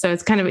too. So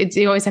it's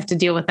you always have to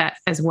deal with that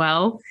as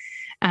well.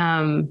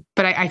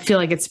 But I feel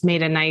like it's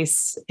made a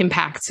nice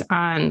impact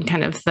on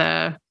kind of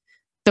the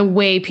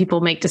way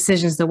people make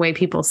decisions, the way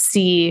people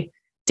see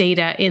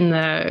data in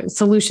the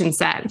solution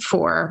set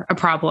for a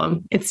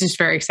problem. It's just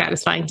very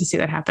satisfying to see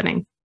that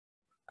happening.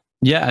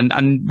 Yeah,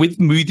 and with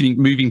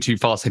moving too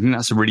fast, I think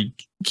that's a really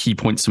key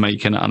point to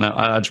make, and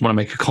I just want to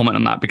make a comment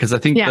on that because I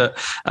think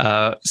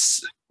that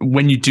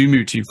when you do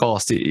move too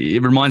fast, it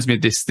reminds me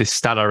of this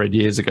stat I read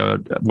years ago,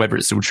 whether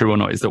it's still true or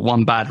not, is that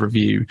one bad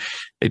review,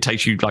 it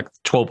takes you like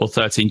 12 or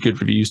 13 good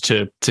reviews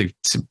to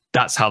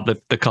that's how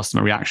the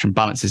customer reaction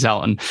balances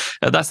out. And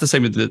that's the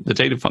same with the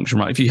data function,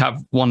 right? If you have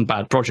one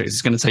bad project,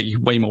 it's going to take you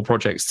way more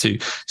projects to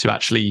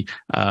actually,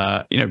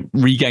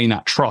 regain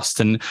that trust.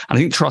 And I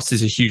think trust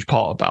is a huge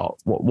part about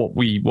what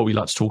we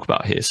like to talk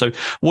about here. So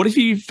what have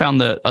you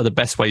found that are the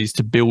best ways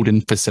to build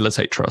and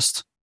facilitate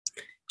trust?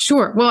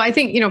 Sure. Well, I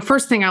think,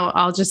 first thing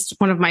I'll just,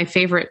 one of my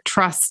favorite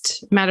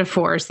trust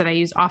metaphors that I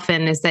use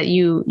often is that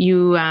you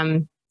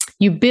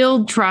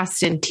build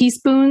trust in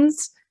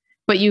teaspoons,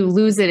 but you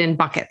lose it in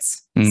buckets.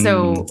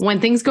 So when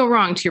things go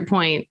wrong, to your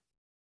point,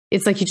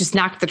 it's like you just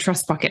knocked the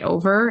trust bucket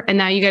over and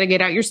now you got to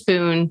get out your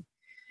spoon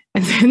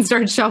and then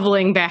start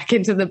shoveling back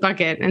into the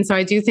bucket. And so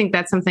I do think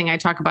that's something I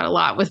talk about a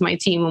lot with my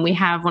team when we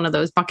have one of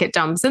those bucket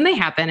dumps, and they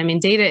happen. I mean,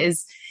 data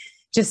is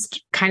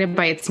just kind of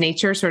by its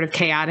nature, sort of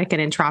chaotic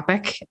and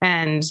entropic.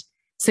 And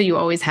so you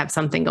always have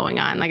something going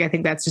on. Like, I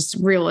think that's just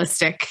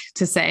realistic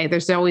to say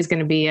there's always going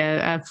to be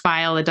a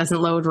file that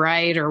doesn't load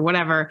right or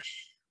whatever.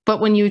 But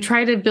when you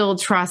try to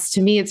build trust,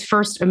 to me, it's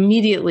first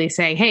immediately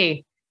saying,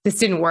 hey, this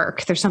didn't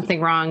work. There's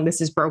something wrong. This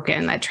is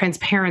broken. That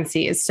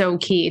transparency is so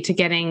key to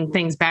getting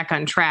things back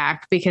on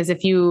track. Because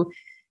if you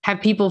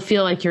have people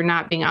feel like you're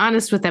not being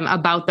honest with them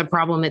about the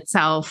problem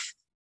itself,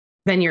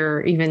 then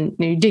you're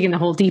digging the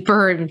hole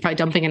deeper and probably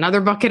dumping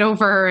another bucket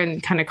over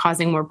and kind of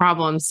causing more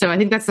problems. So I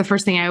think that's the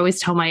first thing I always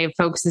tell my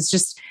folks is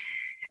just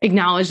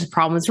acknowledge the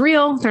problem is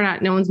real.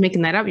 No one's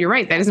making that up. You're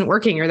right. That isn't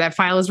working, or that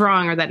file is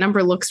wrong, or that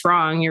number looks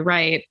wrong. You're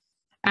right.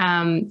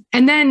 And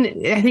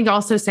then I think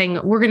also saying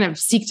we're going to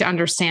seek to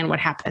understand what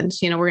happened.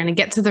 We're going to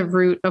get to the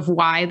root of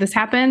why this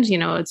happened,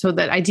 so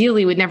that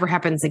ideally it never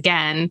happens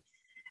again.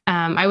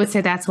 I would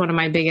say that's one of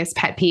my biggest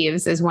pet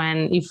peeves is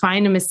when you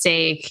find a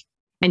mistake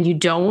and you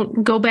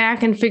don't go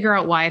back and figure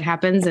out why it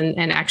happens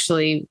and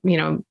actually,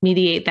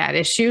 mediate that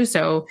issue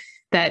so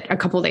that a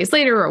couple of days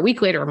later or a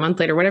week later or a month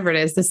later, whatever it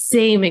is, the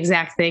same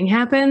exact thing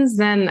happens,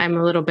 then I'm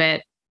a little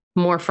bit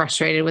more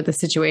frustrated with the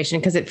situation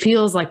because it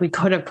feels like we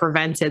could have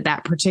prevented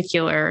that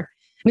particular.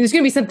 I mean, there's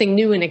going to be something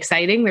new and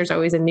exciting. There's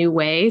always a new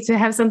way to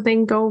have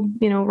something go,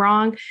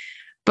 wrong.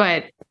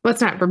 But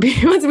let's not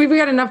repeat. We've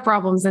got enough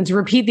problems than to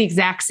repeat the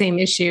exact same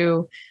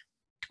issue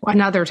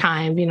another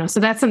time, So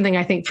that's something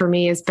I think for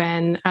me has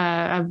been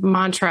a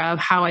mantra of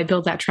how I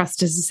build that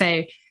trust is to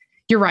say,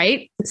 you're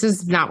right, this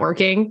is not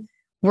working.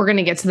 We're going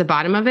to get to the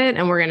bottom of it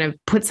and we're going to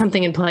put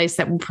something in place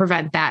that will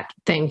prevent that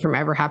thing from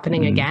ever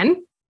happening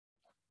again.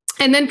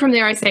 And then from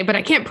there I say, but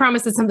I can't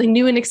promise that something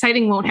new and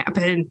exciting won't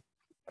happen,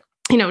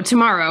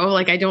 tomorrow.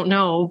 Like, I don't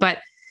know, but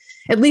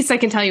at least I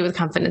can tell you with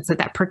confidence that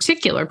that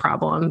particular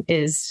problem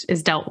is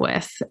dealt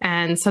with.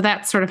 And so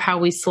that's sort of how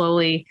we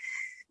slowly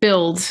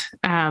build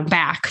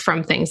back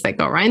from things that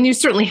go wrong. And you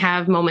certainly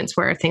have moments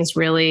where things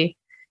really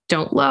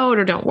don't load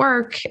or don't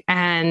work,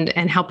 and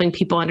helping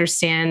people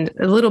understand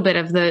a little bit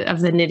of the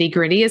nitty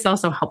gritty is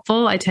also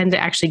helpful. I tend to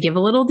actually give a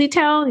little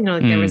detail,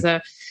 like there was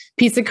a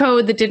piece of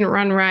code that didn't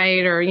run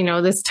right, or,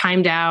 this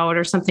timed out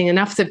or something,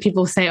 enough that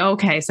people say,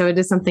 okay, so it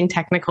is something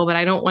technical that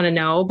I don't want to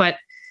know, but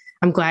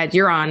I'm glad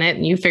you're on it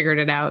and you figured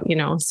it out,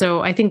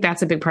 So I think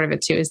that's a big part of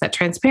it too, is that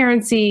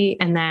transparency,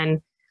 and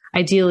then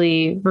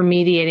ideally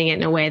remediating it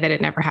in a way that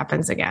it never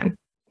happens again.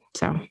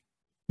 So.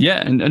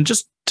 Yeah. And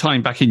just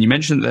tying back in, you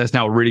mentioned that there's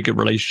now a really good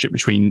relationship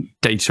between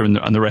data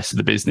and the rest of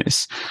the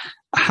business.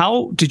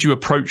 How did you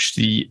approach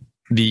the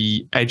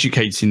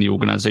educating the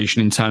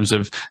organization in terms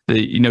of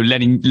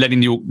letting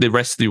the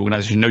rest of the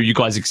organization know you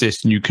guys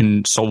exist and you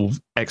can solve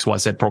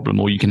XYZ problem,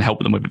 or you can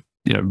help them with,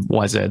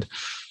 YZ?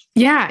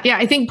 Yeah.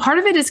 I think part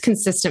of it is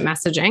consistent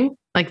messaging.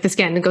 Like this,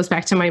 again, it goes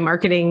back to my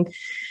marketing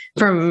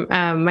from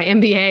my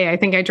MBA. I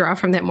think I draw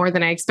from that more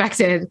than I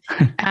expected.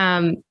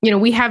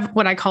 We have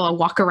what I call a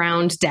walk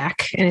around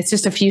deck, and it's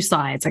just a few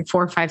slides, like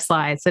 4 or 5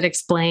 slides that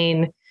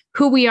explain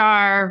who we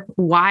are,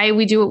 why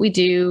we do what we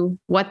do,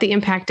 what the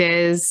impact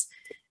is,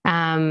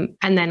 and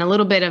then a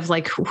little bit of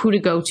like who to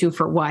go to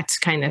for what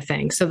kind of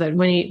thing. So that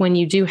when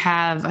you do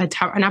have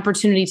an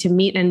opportunity to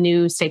meet a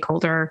new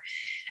stakeholder,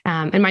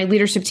 and my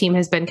leadership team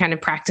has been kind of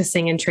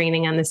practicing and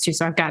training on this too.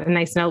 So I've got a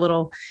nice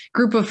little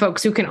group of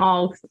folks who can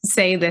all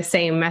say the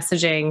same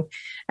messaging.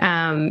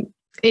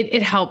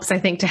 It helps, I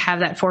think, to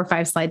have that 4 or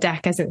 5 slide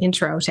deck as an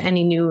intro to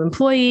any new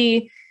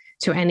employee,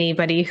 to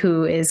anybody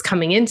who is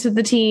coming into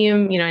the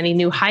team. Any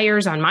new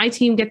hires on my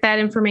team get that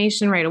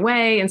information right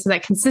away. And so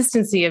that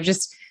consistency of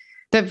just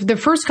the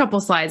first couple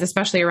slides,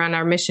 especially around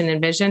our mission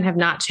and vision, have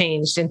not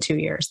changed in 2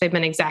 years. They've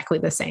been exactly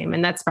the same.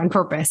 And that's on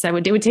purpose. It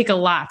would take a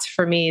lot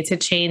for me to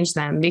change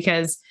them,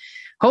 because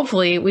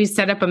hopefully we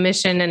set up a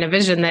mission and a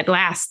vision that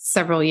lasts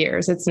several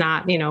years. It's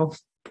not,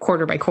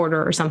 quarter by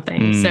quarter or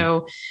something.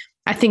 So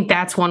I think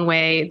that's one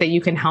way that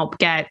you can help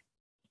get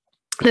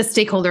the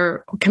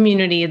stakeholder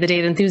community, the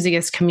data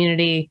enthusiast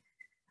community,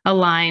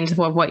 aligned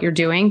with what you're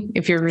doing.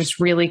 If you're just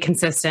really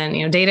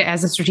consistent, data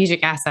as a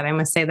strategic asset, I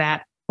must say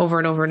that over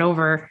and over and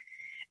over.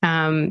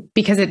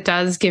 Because it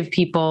does give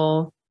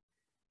people,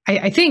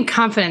 I think,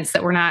 confidence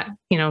that we're not,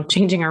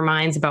 changing our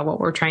minds about what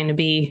we're trying to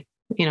be.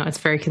 It's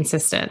very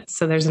consistent.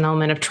 So there's an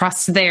element of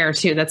trust there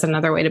too. That's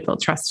another way to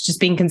build trust, just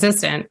being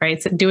consistent,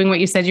 right? So doing what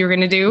you said you were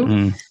going to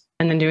do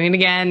and then doing it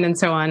again and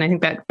so on. I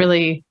think that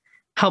really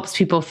helps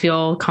people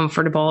feel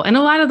comfortable. And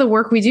a lot of the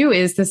work we do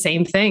is the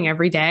same thing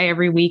every day,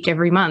 every week,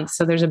 every month.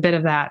 So there's a bit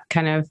of that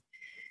kind of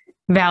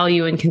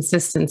value and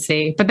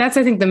consistency. But that's,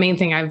 I think, the main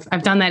thing.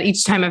 I've done that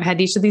each time I've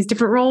had each of these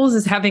different roles,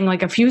 is having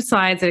like a few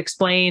slides that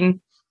explain,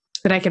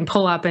 that I can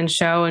pull up and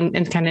show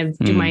and kind of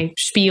do my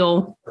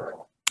spiel,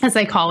 as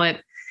I call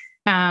it,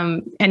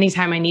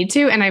 anytime I need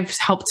to. And I've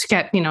helped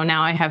get,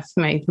 now I have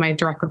my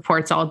direct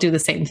reports all do the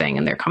same thing,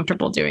 and they're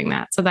comfortable doing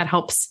that. So that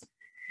helps.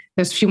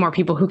 There's a few more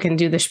people who can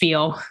do the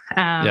spiel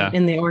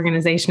in the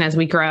organization as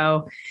we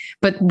grow.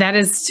 But that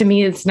is, to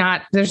me,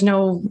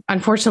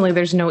 unfortunately,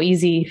 there's no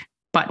easy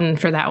button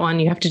for that one.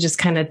 You have to just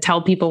kind of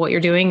tell people what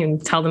you're doing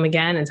and tell them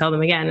again and tell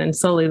them again. And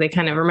slowly they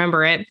kind of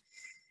remember it.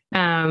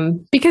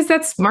 Because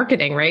that's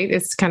marketing, right?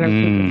 It's kind of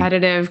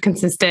repetitive,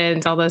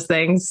 consistent, all those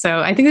things. So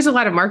I think there's a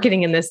lot of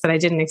marketing in this that I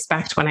didn't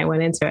expect when I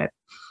went into it.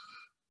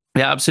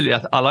 Yeah,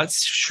 absolutely. I like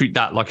to treat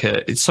that like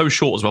it's so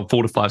short as well,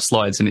 4 to 5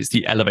 slides, and it's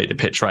the elevator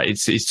pitch, right?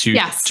 It's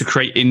to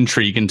create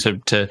intrigue and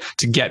to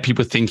get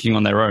people thinking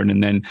on their own,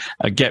 and then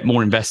get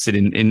more invested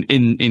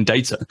in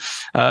data.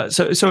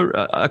 So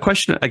a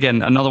question,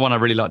 again, another one I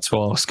really like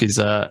to ask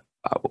is,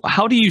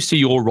 how do you see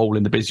your role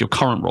in the business, your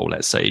current role,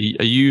 let's say?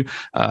 Are you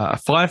a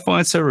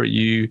firefighter? Are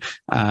you,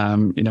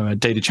 a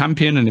data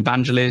champion, an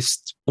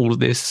evangelist, all of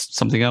this,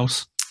 something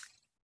else?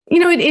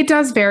 It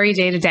does vary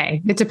day to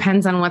day. It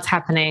depends on what's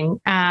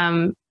happening.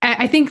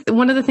 I think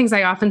one of the things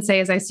I often say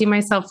is I see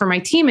myself, for my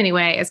team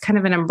anyway, as kind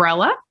of an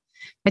umbrella.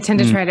 I tend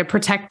to try to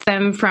protect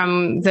them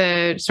from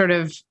the sort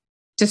of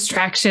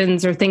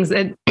distractions or things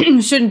that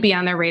shouldn't be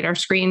on their radar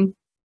screen,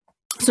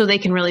 so they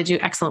can really do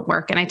excellent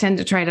work. And I tend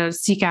to try to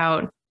seek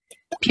out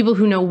people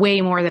who know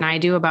way more than I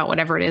do about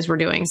whatever it is we're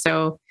doing.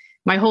 So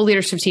my whole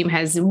leadership team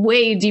has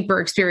way deeper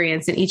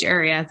experience in each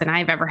area than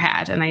I've ever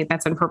had. And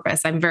that's on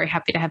purpose. I'm very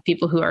happy to have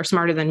people who are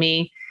smarter than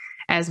me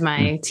as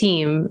my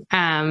team.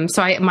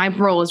 So my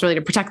role is really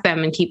to protect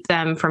them and keep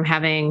them from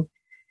having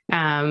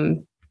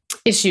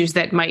issues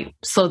that might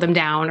slow them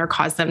down or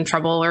cause them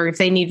trouble, or if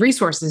they need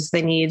resources,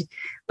 they need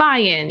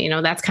buy-in.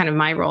 That's kind of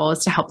my role, is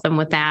to help them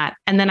with that.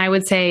 And then I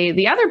would say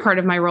the other part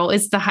of my role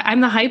is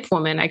I'm the hype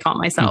woman, I call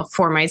myself,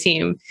 for my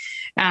team,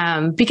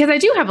 because I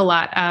do have a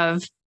lot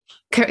of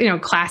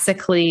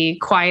classically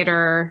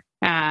quieter,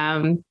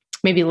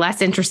 maybe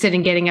less interested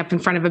in getting up in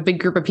front of a big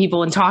group of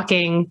people and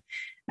talking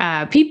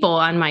people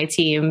on my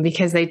team,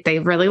 because they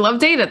really love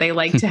data. They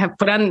like to have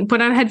put on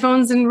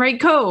headphones and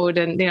write code.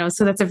 And,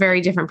 so that's a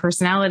very different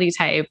personality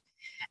type.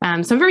 So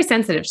I'm very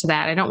sensitive to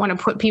that. I don't want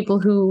to put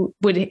people who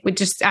would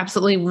just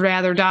absolutely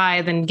rather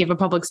die than give a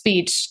public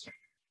speech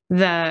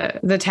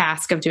the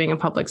task of doing a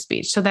public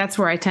speech. So that's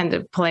where I tend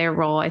to play a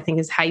role, I think,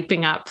 is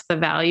hyping up the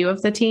value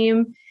of the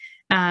team.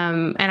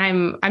 And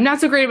I'm not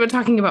so great about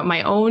talking about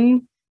my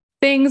own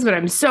things, but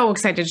I'm so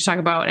excited to talk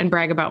about and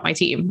brag about my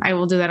team. I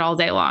will do that all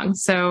day long.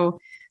 So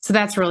So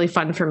that's really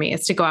fun for me,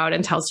 is to go out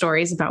and tell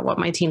stories about what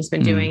my team's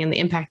been doing and the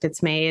impact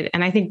it's made.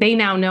 And I think they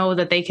now know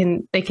that they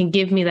can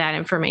give me that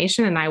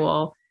information and I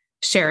will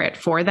share it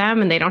for them,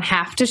 and they don't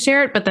have to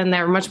share it, but then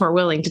they're much more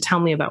willing to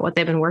tell me about what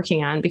they've been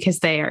working on because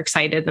they are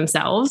excited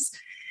themselves.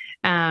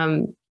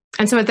 And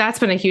so that's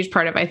been a huge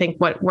part of, I think,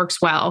 what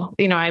works well.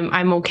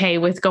 I'm okay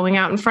with going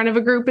out in front of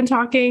a group and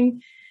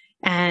talking,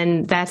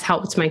 and that's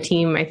helped my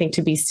team, I think,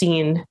 to be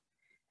seen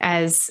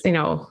as,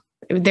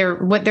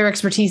 what their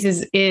expertise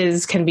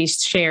is can be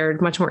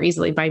shared much more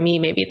easily by me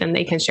maybe than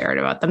they can share it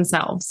about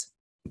themselves.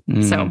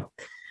 So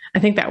I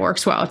think that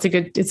works well. It's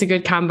a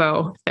good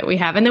combo that we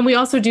have. And then we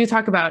also do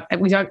talk about,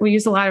 we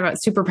use a lot about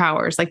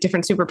superpowers, like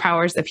different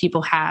superpowers that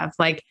people have.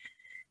 Like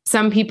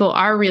some people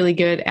are really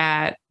good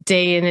at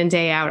day in and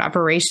day out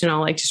operational,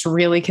 like just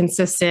really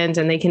consistent,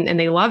 and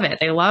they love it.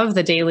 They love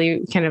the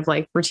daily kind of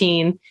like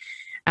routine.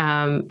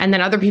 And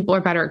then other people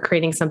are better at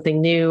creating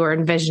something new or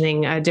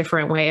envisioning a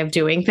different way of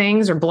doing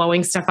things or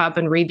blowing stuff up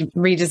and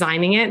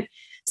redesigning it.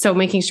 So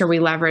making sure we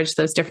leverage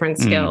those different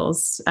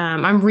skills.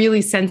 I'm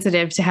really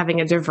sensitive to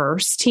having a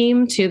diverse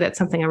team too. That's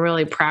something I'm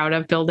really proud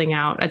of, building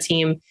out a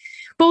team,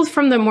 both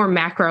from the more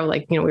macro,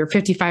 like, we were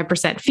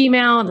 55%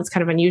 female. That's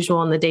kind of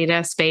unusual in the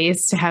data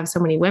space to have so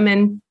many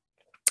women.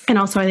 And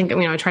also I think,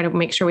 I try to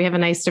make sure we have a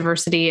nice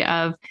diversity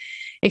of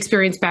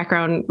experience,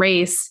 background,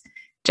 race,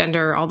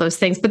 gender, all those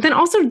things, but then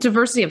also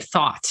diversity of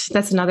thought.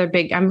 That's another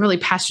big, I'm really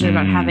passionate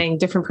about having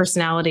different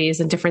personalities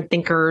and different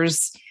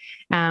thinkers.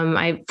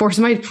 I forced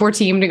my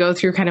team to go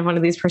through kind of one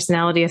of these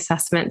personality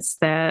assessments,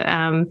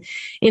 the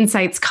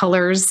Insights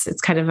Colors.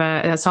 It's kind of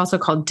it's also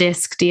called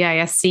DISC,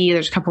 D-I-S-C.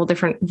 There's a couple of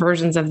different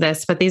versions of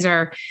this, but these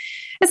are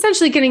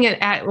essentially getting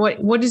at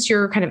what is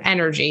your kind of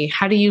energy?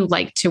 How do you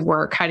like to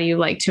work? How do you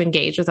like to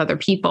engage with other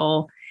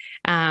people?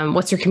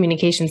 What's your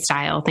communication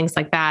style? Things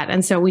like that.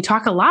 And so we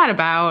talk a lot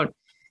about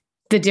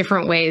the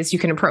different ways you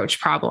can approach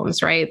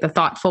problems, right? The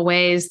thoughtful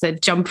ways, the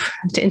jump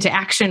into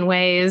action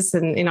ways,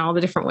 and all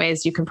the different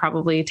ways you can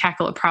probably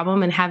tackle a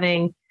problem. And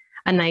having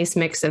a nice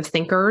mix of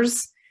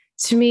thinkers,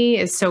 to me,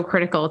 is so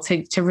critical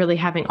to really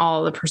having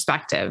all the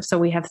perspective. So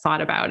we have thought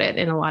about it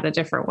in a lot of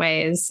different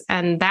ways.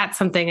 And that's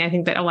something I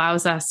think that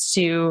allows us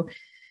to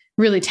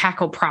really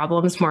tackle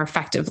problems more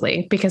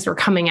effectively, because we're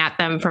coming at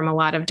them from a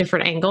lot of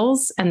different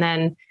angles. And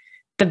then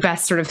the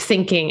best sort of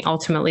thinking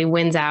ultimately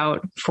wins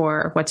out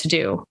for what to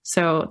do.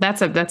 So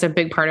that's a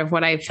big part of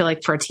what I feel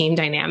like for a team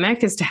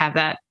dynamic, is to have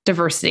that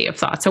diversity of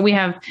thought. So we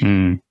have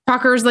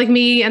talkers like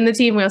me and the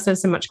team. We also have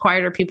some much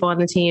quieter people on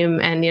the team,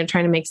 and,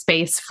 trying to make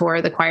space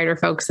for the quieter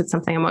folks. It's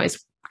something I'm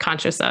always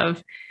conscious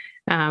of.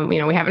 We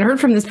haven't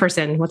heard from this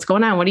person. What's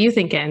going on? What are you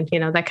thinking?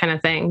 That kind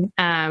of thing.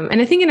 And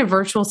I think in a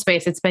virtual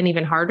space, it's been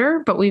even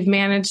harder, but we've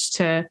managed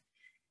to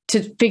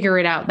figure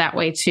it out that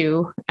way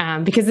too,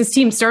 because this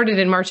team started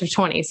in March of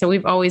 20. So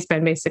we've always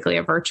been basically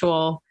a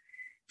virtual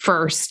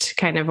first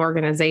kind of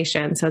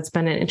organization. So it's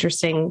been an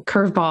interesting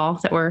curveball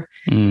that we're,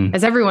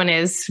 as everyone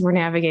is, we're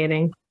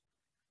navigating.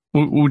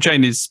 Well,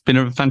 Jane, it's been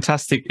a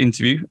fantastic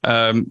interview.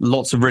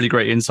 Lots of really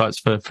great insights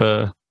for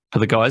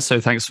the guys.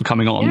 So thanks for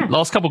coming on. Yeah.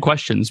 Last couple of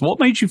questions.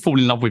 What made you fall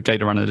in love with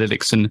data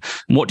analytics, and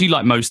what do you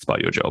like most about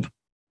your job?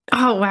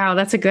 Oh, wow.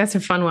 That's a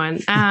fun one.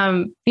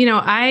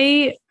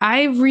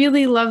 I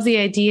really love the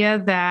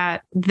idea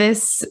that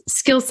this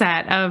skill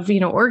set of,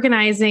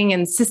 organizing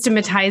and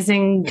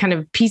systematizing kind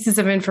of pieces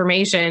of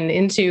information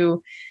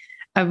into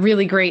a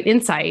really great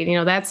insight.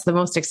 That's the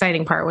most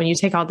exciting part, when you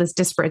take all this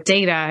disparate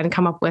data and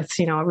come up with,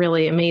 a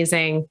really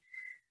amazing,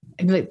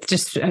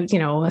 just,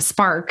 a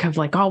spark of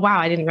like, oh, wow,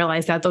 I didn't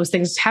realize that those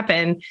things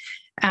happen.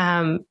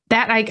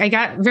 That I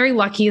got very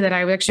lucky that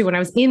when I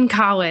was in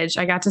college,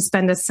 I got to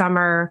spend a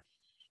summer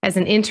as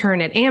an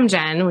intern at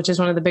Amgen, which is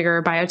one of the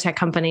bigger biotech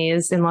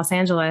companies in Los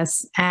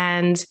Angeles,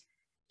 and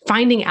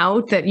finding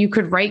out that you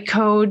could write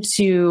code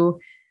to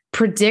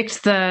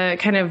predict the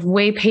kind of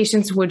way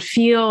patients would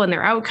feel and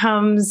their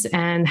outcomes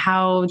and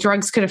how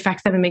drugs could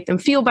affect them and make them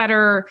feel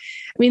better.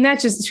 I mean, that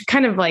just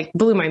kind of like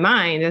blew my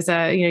mind as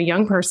a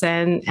young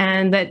person,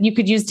 and that you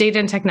could use data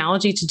and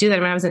technology to do that.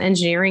 When I was an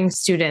engineering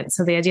student,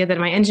 so the idea that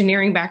my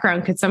engineering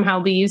background could somehow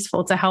be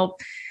useful to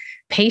help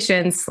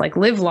patients like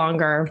live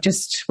longer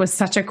just was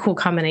such a cool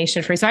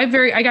combination for me. So I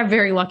got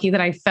very lucky that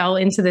I fell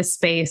into this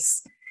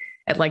space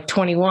at like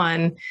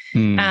 21.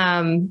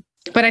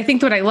 But I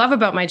think what I love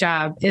about my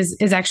job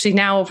is actually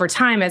now over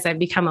time, as I've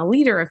become a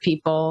leader of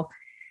people,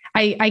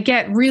 I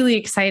get really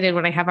excited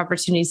when I have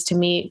opportunities to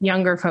meet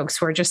younger folks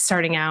who are just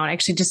starting out.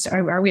 Actually,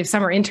 we have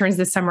summer interns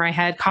this summer. I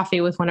had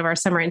coffee with one of our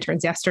summer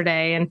interns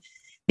yesterday, and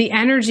the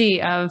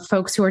energy of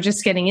folks who are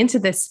just getting into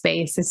this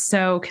space is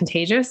so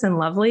contagious and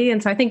lovely.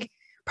 And so I think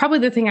probably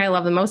the thing I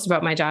love the most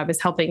about my job is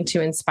helping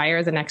to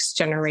inspire the next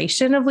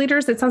generation of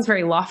leaders. It sounds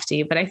very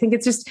lofty, but I think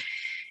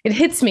it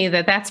hits me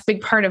that that's a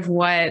big part of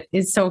what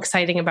is so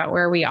exciting about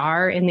where we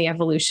are in the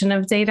evolution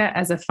of data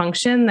as a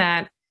function,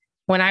 that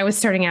when I was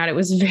starting out, it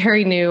was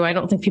very new. I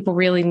don't think people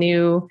really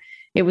knew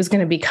it was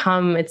going to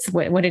become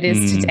what it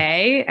is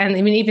today. And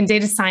I mean, even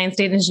data science,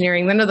 data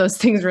engineering, none of those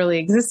things really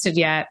existed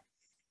yet.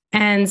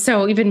 And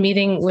so even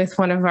meeting with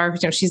one of our,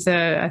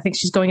 I think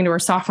she's going into her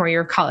sophomore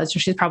year of college, so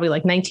she's probably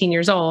like 19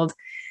 years old,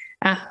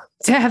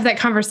 to have that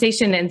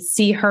conversation and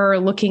see her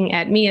looking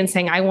at me and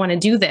saying, I want to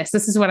do this.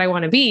 This is what I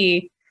want to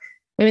be.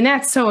 I mean,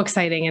 that's so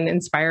exciting and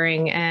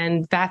inspiring.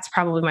 And that's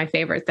probably my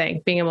favorite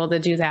thing, being able to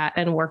do that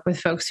and work with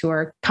folks who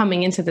are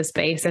coming into the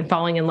space and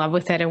falling in love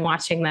with it and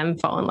watching them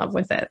fall in love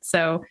with it.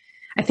 So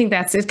I think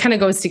it kind of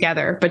goes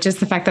together, but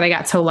just the fact that I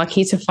got so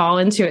lucky to fall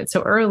into it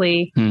so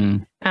early,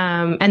 and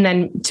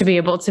then to be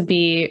able to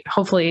be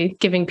hopefully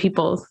giving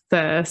people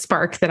the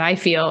spark that I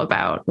feel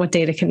about what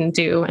data can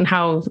do and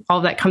how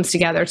all that comes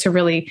together to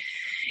really,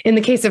 in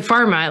the case of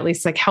pharma, at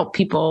least, like help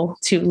people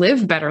to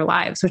live better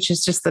lives, which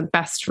is just the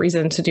best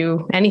reason to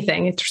do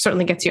anything. It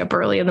certainly gets you up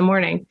early in the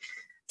morning.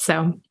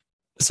 So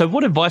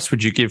what advice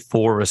would you give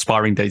for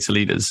aspiring data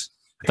leaders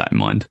with that in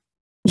mind?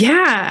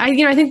 Yeah,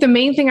 I think the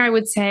main thing I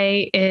would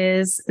say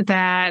is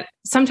that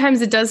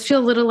sometimes it does feel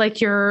a little like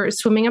you're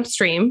swimming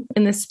upstream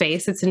in this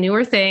space. It's a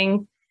newer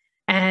thing,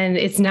 and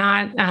it's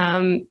not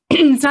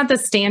it's not the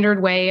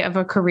standard way of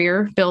a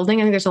career building.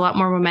 I think there's a lot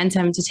more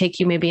momentum to take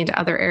you maybe into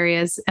other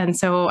areas, and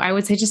so I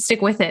would say just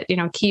stick with it.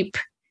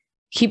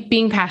 Keep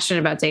being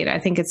passionate about data. I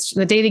think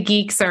the data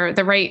geeks are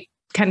the right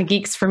kind of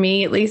geeks for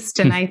me, at least,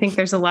 and I think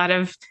there's a lot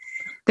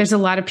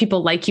of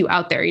people like you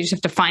out there. You just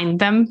have to find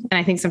them. And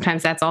I think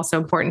sometimes that's also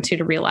important too,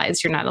 to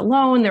realize you're not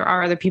alone. There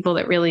are other people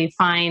that really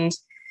find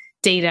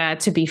data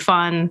to be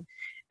fun.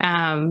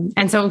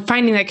 And so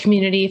finding that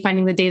community,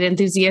 finding the data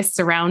enthusiasts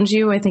around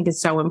you, I think is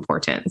so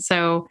important.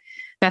 So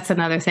that's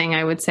another thing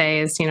I would say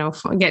is,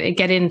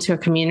 get into a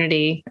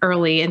community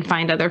early and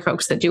find other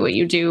folks that do what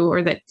you do,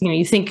 or that,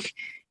 you think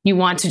you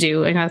want to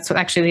do. And that's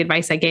actually the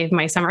advice I gave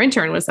my summer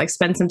intern was like,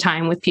 spend some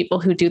time with people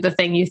who do the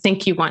thing you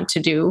think you want to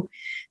do,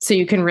 so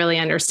you can really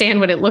understand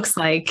what it looks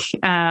like.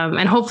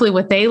 And hopefully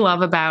what they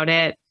love about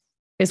it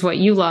is what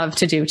you love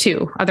to do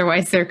too.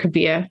 Otherwise there could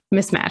be a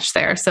mismatch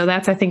there. So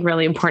that's, I think,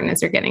 really important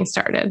as you're getting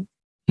started.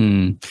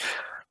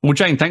 Well,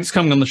 Jane, thanks for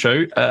coming on the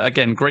show.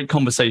 Again, great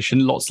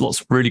conversation, lots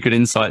of really good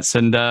insights,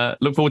 and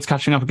look forward to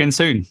catching up again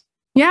soon.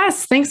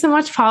 Yes. Thanks so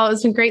much, Paul.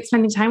 It's been great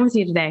spending time with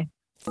you today.